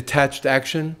 Detached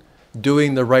action,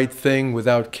 doing the right thing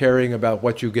without caring about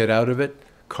what you get out of it,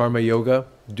 karma yoga,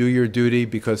 do your duty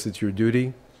because it's your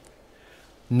duty.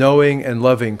 Knowing and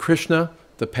loving Krishna,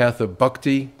 the path of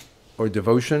bhakti or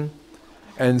devotion,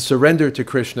 and surrender to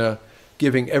Krishna,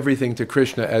 giving everything to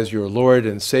Krishna as your Lord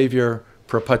and Savior,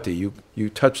 prapatti, you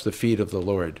touch the feet of the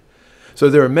Lord. So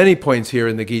there are many points here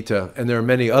in the Gita, and there are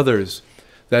many others,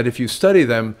 that if you study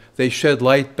them, they shed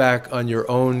light back on your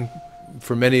own,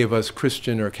 for many of us,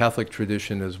 Christian or Catholic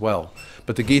tradition as well.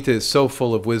 But the Gita is so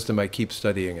full of wisdom, I keep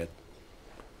studying it.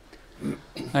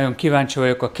 Nagyon kíváncsi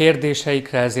vagyok a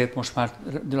kérdéseikre, ezért most már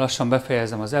lassan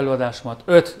befejezem az előadásomat.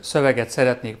 5 szöveget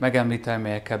szeretnék megemlíteni,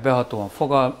 melyekkel behatóan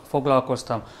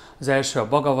foglalkoztam. Az első a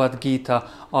Bhagavad Gita,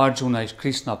 Arjuna és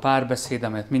Krishna párbeszéd,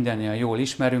 amelyet mindannyian jól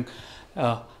ismerünk.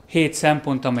 7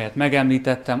 szempont, amelyet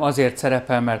megemlítettem, azért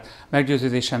szerepel, mert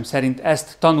meggyőződésem szerint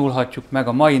ezt tanulhatjuk meg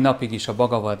a mai napig is a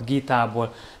Bhagavad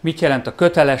Gitából. Mit jelent a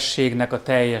kötelességnek a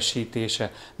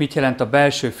teljesítése, mit jelent a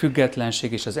belső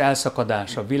függetlenség és az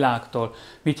elszakadás a világtól,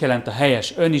 mit jelent a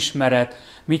helyes önismeret,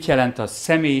 mit jelent a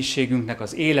személyiségünknek,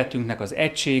 az életünknek az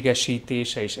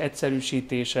egységesítése és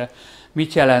egyszerűsítése,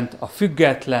 mit jelent a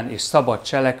független és szabad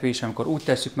cselekvés, amikor úgy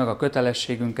tesszük meg a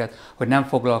kötelességünket, hogy nem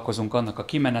foglalkozunk annak a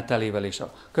kimenetelével és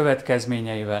a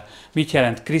következményeivel, mit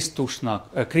jelent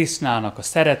Krisznának a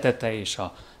szeretete és az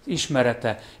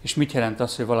ismerete, és mit jelent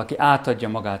az, hogy valaki átadja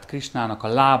magát Krisznának, a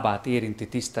lábát érinti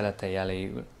tisztelete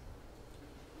jeléül.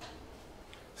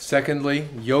 Secondly,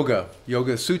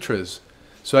 yoga sutras.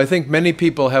 So I think many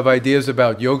people have ideas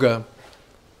about yoga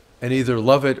and either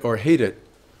love it or hate it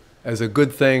as a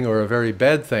good thing or a very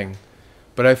bad thing.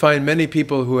 But I find many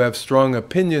people who have strong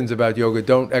opinions about yoga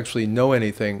don't actually know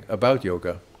anything about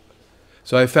yoga.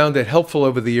 So I found it helpful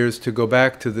over the years to go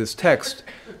back to this text,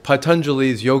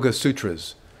 Patanjali's Yoga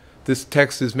Sutras. This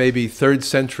text is maybe 3rd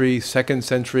century, 2nd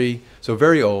century, so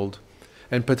very old.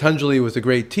 And Patanjali was a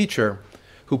great teacher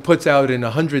who puts out in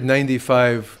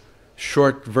 195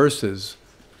 short verses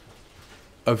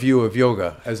a view of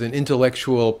yoga as an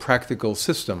intellectual, practical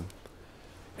system.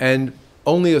 And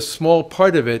only a small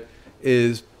part of it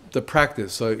is the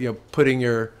practice, so putting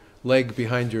your leg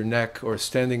behind your neck or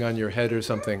standing on your head or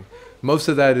something. Most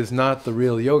of that is not the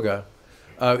real yoga.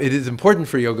 It is important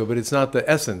for yoga, but it's not the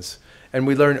essence. And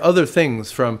we learn other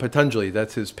things from Patanjali,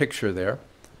 that's his picture there,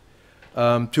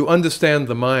 to understand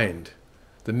the mind,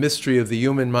 the mystery of the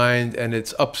human mind and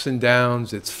its ups and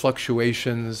downs, its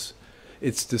fluctuations,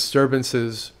 its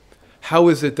disturbances. How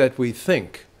is it that we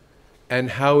think?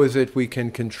 And how is it we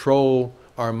can control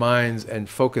our minds and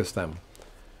focus them?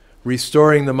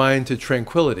 Restoring the mind to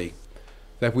tranquility,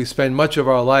 that we spend much of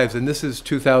our lives, and this is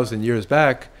 2,000 years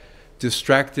back,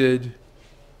 distracted,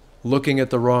 looking at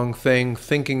the wrong thing,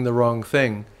 thinking the wrong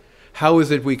thing. How is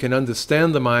it we can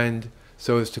understand the mind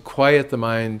so as to quiet the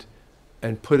mind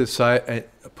and put aside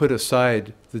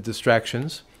the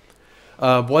distractions?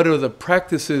 What are the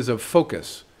practices of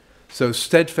focus? So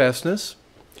steadfastness,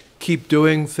 keep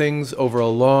doing things over a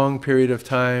long period of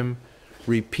time,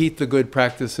 repeat the good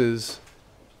practices,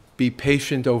 be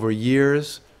patient over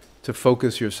years to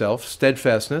focus yourself.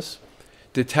 Steadfastness,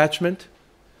 detachment,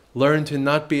 Learn to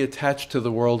not be attached to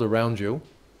the world around you.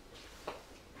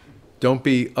 Don't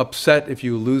be upset if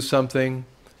you lose something.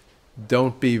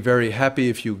 Don't be very happy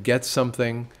if you get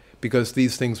something, because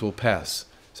these things will pass.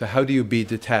 So how do you be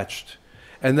detached?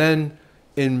 And then,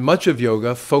 in much of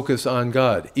yoga, focus on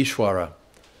God, Ishvara.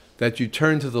 That you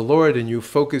turn to the Lord and you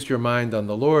focus your mind on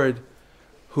the Lord,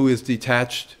 who is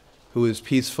detached, who is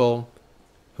peaceful,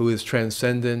 who is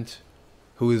transcendent,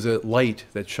 who is a light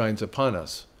that shines upon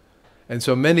us. And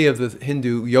so many of the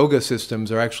Hindu yoga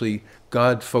systems are actually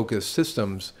God-focused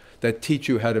systems that teach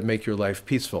you how to make your life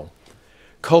peaceful.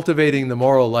 Cultivating the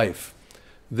moral life.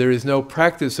 There is no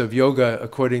practice of yoga,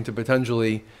 according to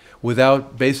Patanjali,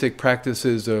 without basic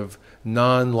practices of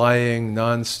non-lying,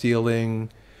 non-stealing,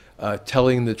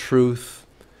 telling the truth,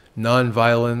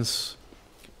 non-violence,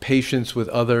 patience with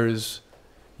others,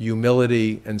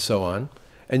 humility, and so on.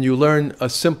 And you learn a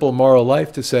simple moral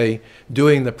life to say,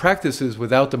 doing the practices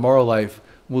without the moral life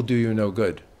will do you no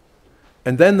good.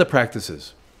 And then the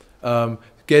practices.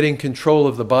 Getting control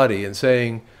of the body and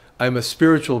saying, I'm a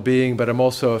spiritual being, but I'm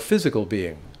also a physical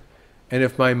being. And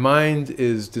if my mind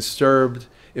is disturbed,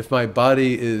 if my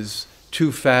body is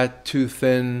too fat, too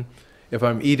thin, if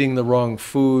I'm eating the wrong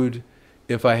food,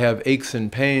 if I have aches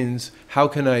and pains, how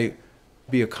can I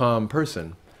be a calm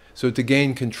person? So to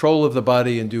gain control of the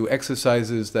body and do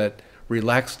exercises that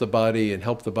relax the body and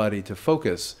help the body to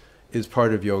focus is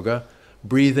part of yoga.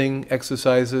 Breathing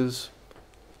exercises,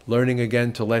 learning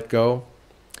again to let go.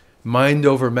 Mind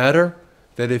over matter,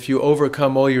 that if you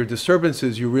overcome all your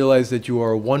disturbances, you realize that you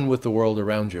are one with the world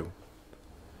around you.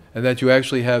 And that you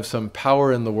actually have some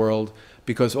power in the world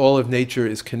because all of nature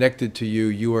is connected to you,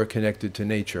 you are connected to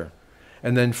nature.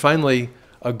 And then finally,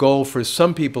 a goal for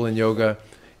some people in yoga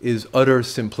is utter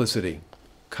simplicity,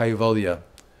 kaivalya.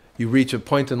 You reach a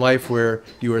point in life where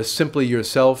you are simply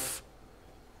yourself,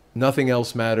 nothing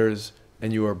else matters,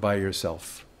 and you are by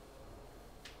yourself.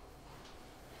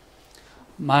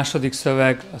 Második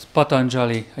szöveg, az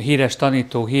Patanjali, a híres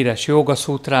tanító, híres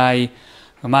jógaszútrái,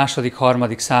 a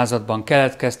második-harmadik században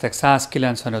keletkeztek,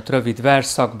 195 rövid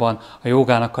versszakban a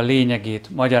jogának a lényegét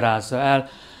magyarázza el,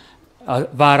 a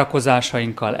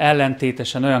várakozásainkkal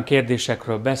ellentétesen olyan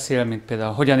kérdésekről beszél, mint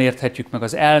például hogyan érthetjük meg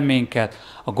az elménket,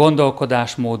 a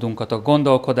gondolkodásmódunkat, a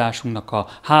gondolkodásunknak a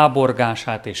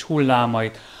háborgását és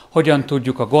hullámait, hogyan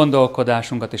tudjuk a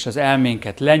gondolkodásunkat és az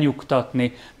elménket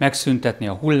lenyugtatni, megszüntetni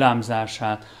a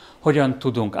hullámzását, hogyan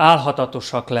tudunk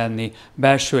álhatatosak lenni,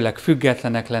 belsőleg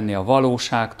függetlenek lenni a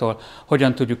valóságtól,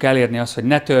 hogyan tudjuk elérni azt, hogy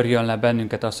ne törjön le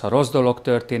bennünket az, ha rossz dolog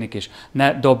történik, és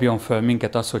ne dobjon föl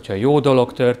minket az, hogyha jó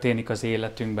dolog történik az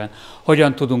életünkben,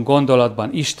 hogyan tudunk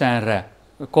gondolatban Istenre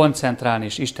koncentrálni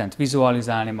és Istent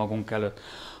vizualizálni magunk előtt,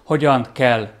 hogyan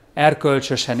kell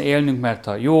erkölcsösen élnünk, mert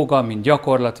a jóga, mint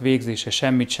gyakorlat végzése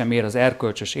semmit sem ér az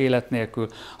erkölcsös élet nélkül.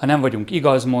 Ha nem vagyunk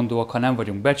igazmondóak, ha nem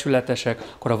vagyunk becsületesek,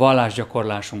 akkor a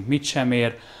vallásgyakorlásunk mit sem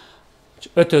ér.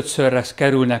 Ötödszörre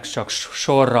kerülnek csak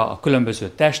sorra a különböző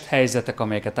testhelyzetek,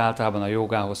 amelyeket általában a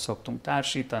jogához szoktunk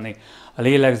társítani, a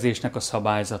lélegzésnek a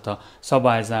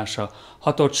szabályzása,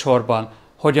 hatodsorban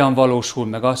hogyan valósul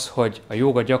meg az, hogy a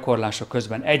jóga gyakorlása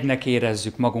közben egynek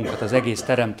érezzük magunkat az egész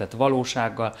teremtett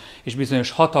valósággal, és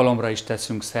bizonyos hatalomra is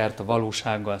teszünk szert a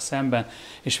valósággal szemben,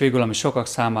 és végül, ami sokak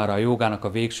számára a jogának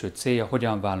a végső célja,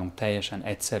 hogyan válunk teljesen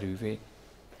egyszerűvé.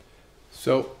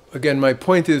 So, again, my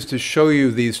point is to show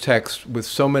you these texts with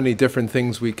so many different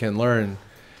things we can learn.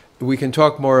 We can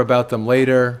talk more about them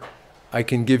later. I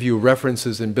can give you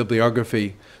references in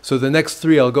bibliography. So the next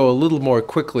three I'll go a little more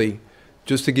quickly,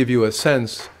 just to give you a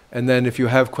sense, and then if you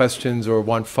have questions or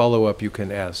want follow-up, you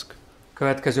can ask.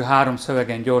 Következő három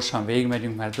szövegen gyorsan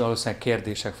végigmegyünk, mert valószínűleg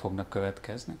kérdések fognak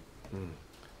következni.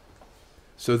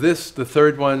 So this, the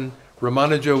third one,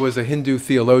 Ramanuja was a Hindu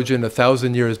theologian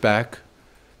 1,000 years back,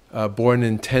 born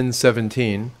in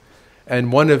 1017,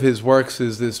 and one of his works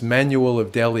is this manual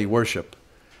of daily worship,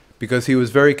 because he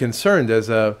was very concerned as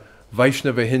a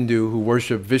Vaishnava Hindu who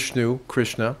worshiped Vishnu,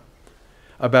 Krishna,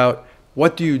 about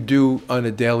what do you do on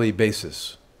a daily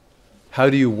basis? How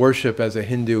do you worship as a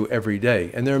Hindu every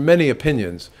day? And there are many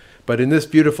opinions, but in this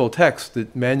beautiful text, the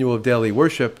Manual of Daily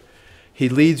Worship, he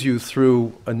leads you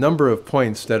through a number of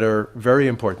points that are very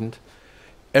important.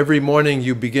 Every morning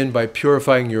you begin by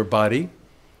purifying your body,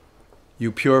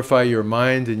 you purify your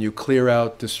mind and you clear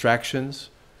out distractions,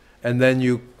 and then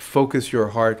you focus your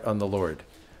heart on the Lord.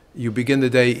 You begin the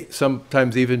day,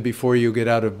 sometimes even before you get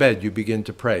out of bed, you begin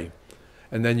to pray.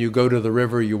 And then you go to the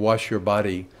river, you wash your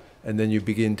body, and then you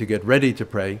begin to get ready to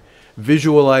pray.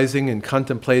 Visualizing and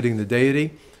contemplating the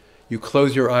deity, you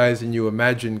close your eyes and you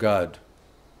imagine God.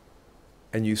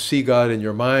 And you see God in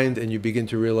your mind and you begin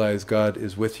to realize God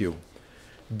is with you.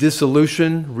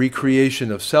 dissolution,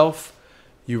 recreation of self.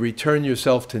 You return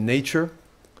yourself to nature.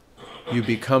 You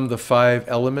become the 5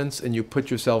 elements and you put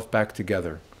yourself back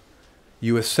together.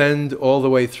 You ascend all the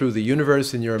way through the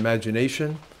universe in your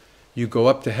imagination. You go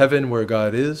up to heaven where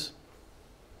God is.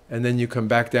 And then you come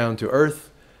back down to earth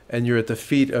and you're at the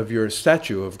feet of your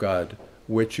statue of God,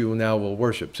 which you now will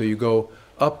worship. So you go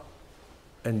up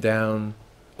and down,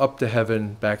 up to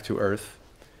heaven, back to earth.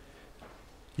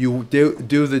 You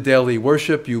do the daily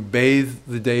worship. You bathe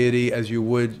the deity as you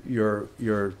would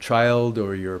your child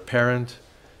or your parent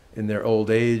in their old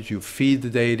age. You feed the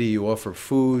deity. You offer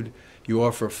food. You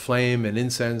offer flame and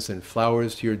incense and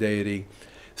flowers to your deity,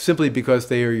 simply because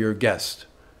they are your guest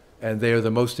and they are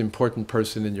the most important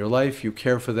person in your life. You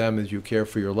care for them as you care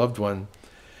for your loved one.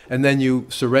 And then you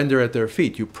surrender at their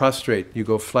feet. You prostrate. You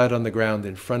go flat on the ground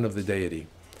in front of the deity.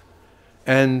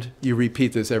 And you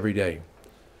repeat this every day.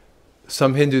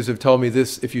 Some Hindus have told me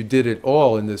this, if you did it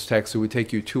all in this text, it would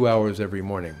take you 2 hours every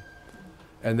morning.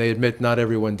 And they admit not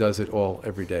everyone does it all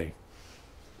every day.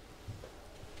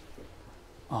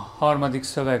 A harmadik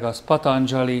szöveg az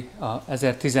Patanjali, a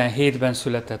 1017-ben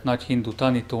született nagy hindu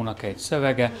tanítónak egy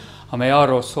szövege, amely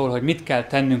arról szól, hogy mit kell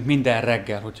tennünk minden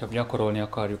reggel, hogyha gyakorolni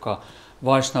akarjuk a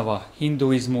vajsnava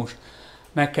hinduizmust.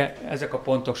 Ezek a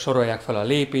pontok sorolják fel a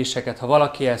lépéseket. Ha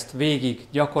valaki ezt végig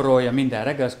gyakorolja minden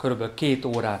reggel, az kb. 2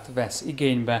 órát vesz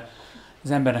igénybe.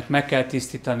 Az embernek meg kell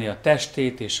tisztítani a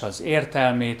testét és az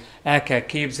értelmét, el kell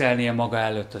képzelnie maga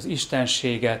előtt az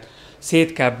istenséget,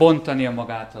 szét kell bontania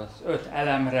magát az 5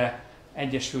 elemre,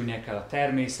 egyesülnie kell a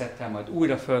természettel, majd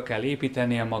újra föl kell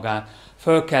építenie magát,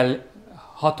 föl kell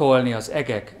hatolni az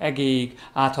egek egéig,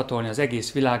 áthatolni az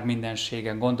egész világ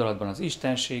mindenségen, gondolatban az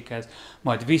istenséghez,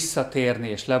 majd visszatérni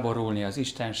és leborulni az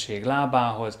istenség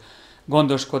lábához,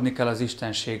 gondoskodni kell az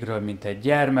istenségről, mint egy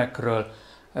gyermekről,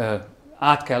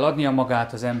 át kell adnia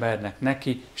magát az embernek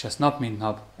neki, és ezt nap mint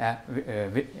nap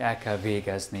el kell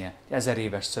végeznie. 1000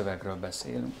 éves szövegről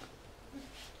beszélünk.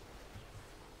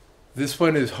 This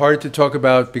one is hard to talk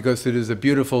about because it is a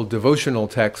beautiful devotional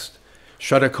text.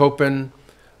 Shatakopan,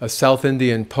 a South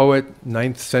Indian poet,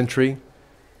 9th century,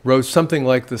 wrote something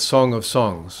like the Song of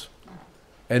Songs.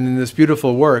 And in this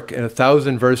beautiful work, in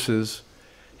 1,000 verses,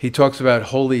 he talks about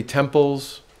holy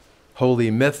temples, holy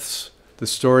myths, the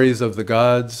stories of the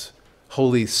gods,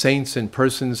 holy saints and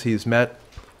persons he's met.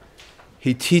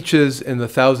 He teaches in the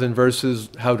 1,000 verses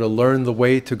how to learn the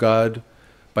way to God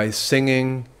by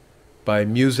singing, by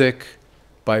music,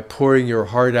 by pouring your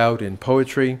heart out in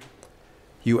poetry.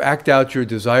 You act out your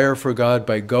desire for God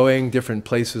by going different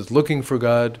places looking for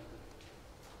God.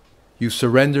 You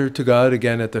surrender to God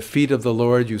again at the feet of the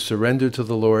Lord. You surrender to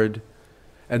the Lord.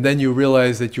 And then you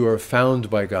realize that you are found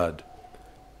by God.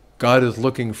 God is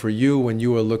looking for you when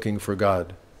you are looking for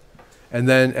God. And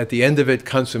then at the end of it,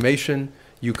 consummation,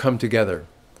 you come together.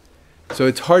 So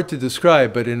it's hard to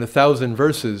describe, but in 1,000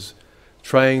 verses,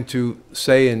 trying to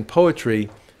say in poetry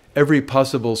every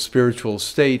possible spiritual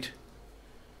state,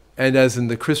 and as in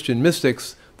the Christian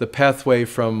mystics, the pathway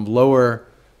from lower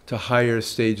to higher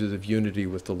stages of unity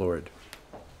with the Lord.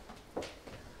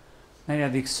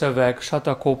 Negyedik szöveg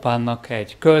Satakópánnak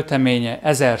egy költeménye,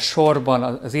 1000 sorban,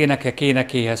 az énekek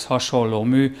énekéhez hasonló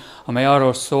mű, amely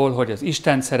arról szól, hogy az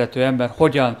Istent szerető ember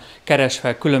hogyan keres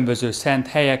fel különböző szent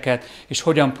helyeket, és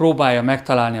hogyan próbálja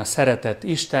megtalálni a szeretett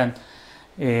Istent.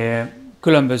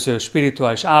 Különböző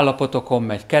spirituális állapotokon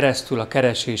megy keresztül a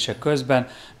keresése közben,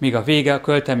 míg a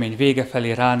költemény vége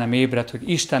felé rá nem ébred, hogy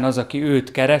Isten az, aki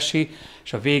őt keresi,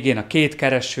 és a végén a 2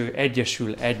 kereső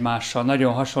egyesül egymással.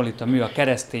 Nagyon hasonlít a mű a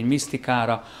keresztény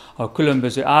misztikára, ahol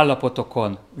különböző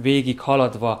állapotokon végig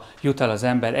haladva jut el az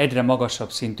ember egyre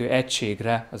magasabb szintű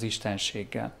egységre az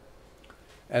istenséggel.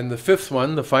 And the 5th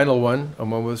one, the final one,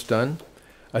 I'm almost done,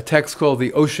 a text called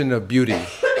The Ocean of Beauty,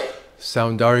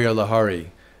 Soundarya Lahari.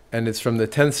 And it's from the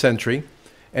 10th century,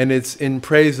 and it's in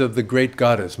praise of the great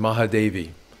goddess,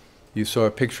 Mahadevi. You saw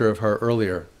a picture of her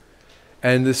earlier.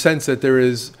 And the sense that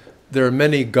there are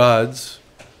many gods,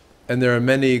 and there are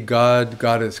many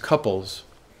god-goddess couples.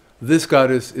 This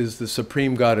goddess is the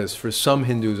supreme goddess for some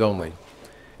Hindus only.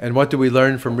 And what do we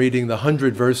learn from reading the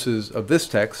 100 verses of this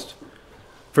text?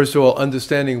 First of all,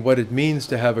 understanding what it means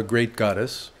to have a great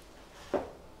goddess.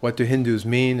 What do Hindus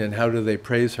mean, and how do they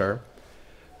praise her?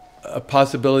 A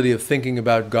possibility of thinking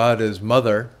about God as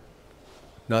mother,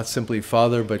 not simply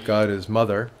father, but God as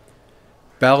mother.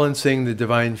 Balancing the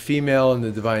divine female and the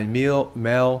divine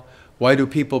male. Why do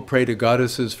people pray to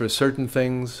goddesses for certain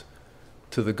things,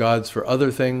 to the gods for other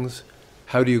things?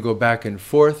 How do you go back and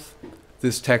forth?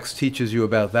 This text teaches you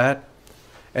about that.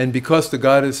 And because the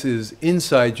goddess is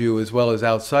inside you as well as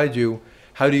outside you,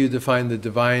 how do you define the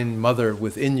divine mother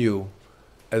within you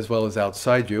as well as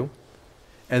outside you.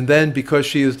 And then because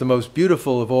she is the most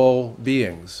beautiful of all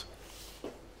beings,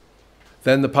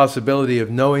 then the possibility of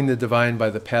knowing the divine by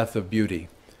the path of beauty.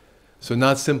 So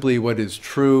not simply what is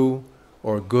true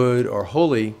or good or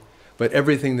holy, but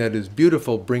everything that is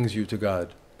beautiful brings you to God.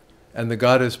 And the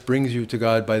goddess brings you to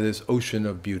God by this ocean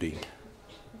of beauty.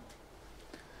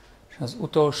 Az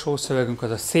utolsó szövegünk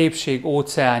az a Szépség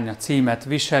óceánja címet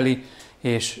viseli,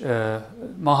 és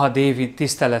Mahadévi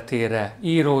tiszteletére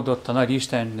íródott, a nagy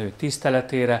istennő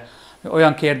tiszteletére,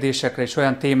 olyan kérdésekre és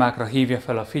olyan témákra hívja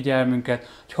fel a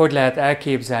figyelmünket, hogy lehet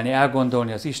elképzelni,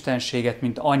 elgondolni az istenséget,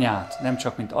 mint anyát, nem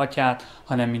csak mint atyát,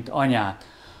 hanem mint anyát.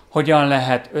 Hogyan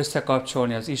lehet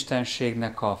összekapcsolni az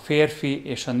istenségnek a férfi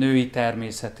és a női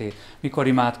természetét. Mikor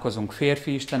imádkozunk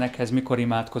férfi istenekhez, mikor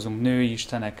imádkozunk női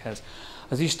istenekhez.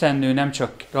 Az istennő nem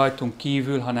csak rajtunk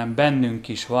kívül, hanem bennünk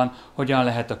is van. Hogyan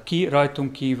lehet a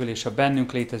rajtunk kívül és a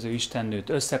bennünk létező istennőt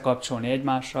összekapcsolni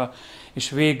egymással, és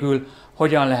végül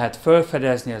hogyan lehet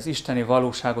felfedezni az isteni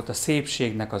valóságot a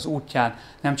szépségnek az útján,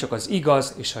 nem csak az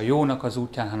igaz és a jónak az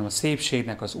útján, hanem a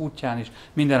szépségnek az útján is.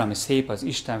 Minden, ami szép, az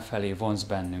Isten felé vonz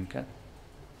bennünket.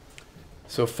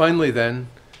 So finally then,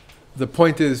 the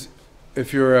point is,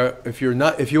 if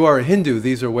you are a Hindu,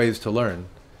 these are ways to learn.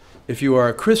 If you are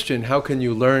a Christian, how can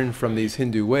you learn from these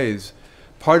Hindu ways?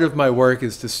 Part of my work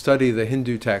is to study the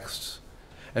Hindu texts,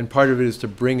 and part of it is to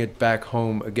bring it back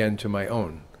home again to my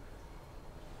own.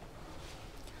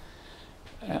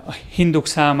 A hinduk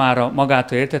számára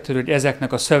magától értetődő, hogy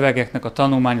ezeknek a szövegeknek a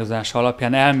tanulmányozása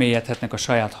alapján elmélyedhetnek a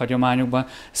saját hagyományukban.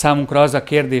 Számunkra az a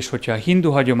kérdés, hogyha a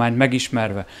hindu hagyományt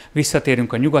megismerve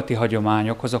visszatérünk a nyugati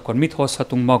hagyományokhoz, akkor mit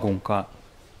hozhatunk magunkkal?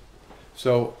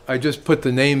 So I just put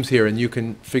the names here and you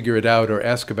can figure it out or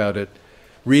ask about it.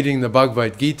 Reading the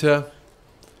Bhagavad Gita,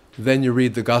 then you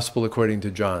read the Gospel according to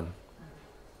John.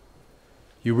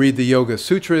 You read the Yoga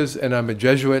Sutras, and I'm a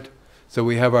Jesuit, so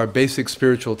we have our basic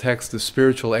spiritual text, the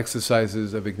spiritual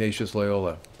exercises of Ignatius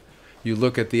Loyola. You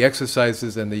look at the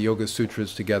exercises and the Yoga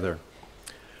Sutras together.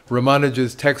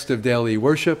 Ramanuja's text of daily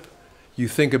worship, you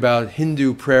think about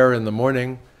Hindu prayer in the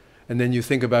morning, and then you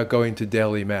think about going to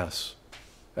daily Mass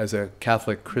as a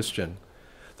Catholic Christian.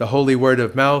 The holy word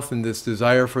of mouth and this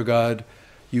desire for God,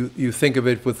 you think of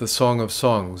it with the Song of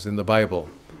Songs in the Bible,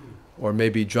 or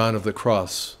maybe John of the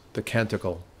Cross, the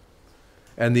Canticle.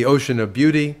 And the ocean of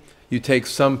beauty, you take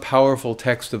some powerful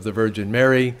text of the Virgin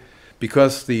Mary.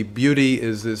 Because the beauty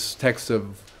is this text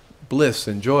of bliss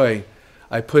and joy,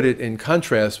 I put it in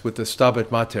contrast with the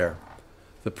Stabat Mater,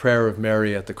 the prayer of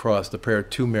Mary at the cross, the prayer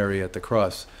to Mary at the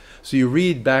cross. So you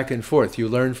read back and forth, you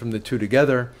learn from the two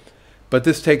together, but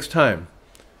this takes time.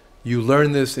 You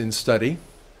learn this in study,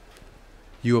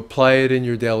 you apply it in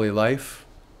your daily life,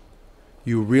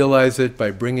 you realize it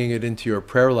by bringing it into your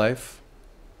prayer life,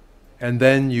 and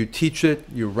then you teach it,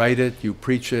 you write it, you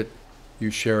preach it,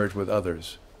 you share it with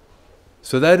others.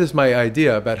 So that is my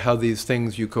idea about how these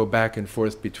things you go back and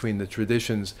forth between the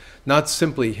traditions, not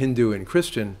simply Hindu and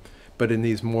Christian, but in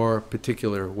these more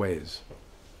particular ways.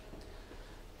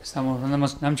 Számomra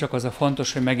nem csak az a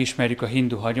fontos, hogy megismerjük a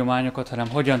hindu hagyományokat, hanem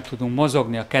hogyan tudunk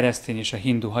mozogni a keresztény és a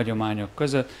hindu hagyományok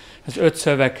között. Az 5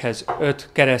 szöveghez 5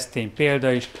 keresztény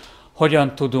példa is,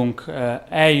 hogyan tudunk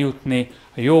eljutni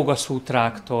a jóga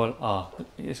szútráktól, a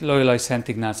Loyolai Szent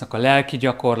Ignácnak a lelki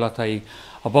gyakorlataig,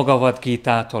 a Bhagavad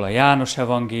Gitától a János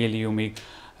evangéliumig,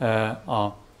 a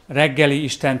reggeli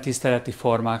istentiszteleti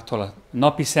formáktól a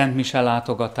napi szentmise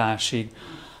látogatásig,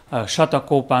 a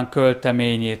Satakópán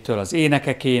költeményétől az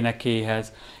énekek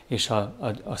énekéhez, és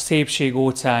a szépség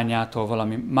óceánjától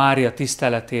valami Mária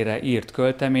tiszteletére írt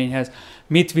költeményhez.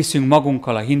 Mit viszünk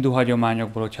magunkkal a hindu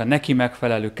hagyományokból, hogyha neki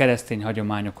megfelelő keresztény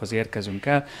hagyományokhoz érkezünk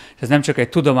el? Ez nem csak egy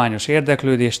tudományos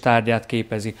érdeklődés tárgyát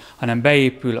képezi, hanem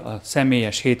beépül a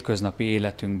személyes hétköznapi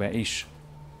életünkbe is.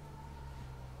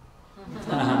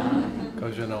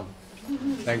 Köszönöm.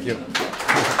 Thank you.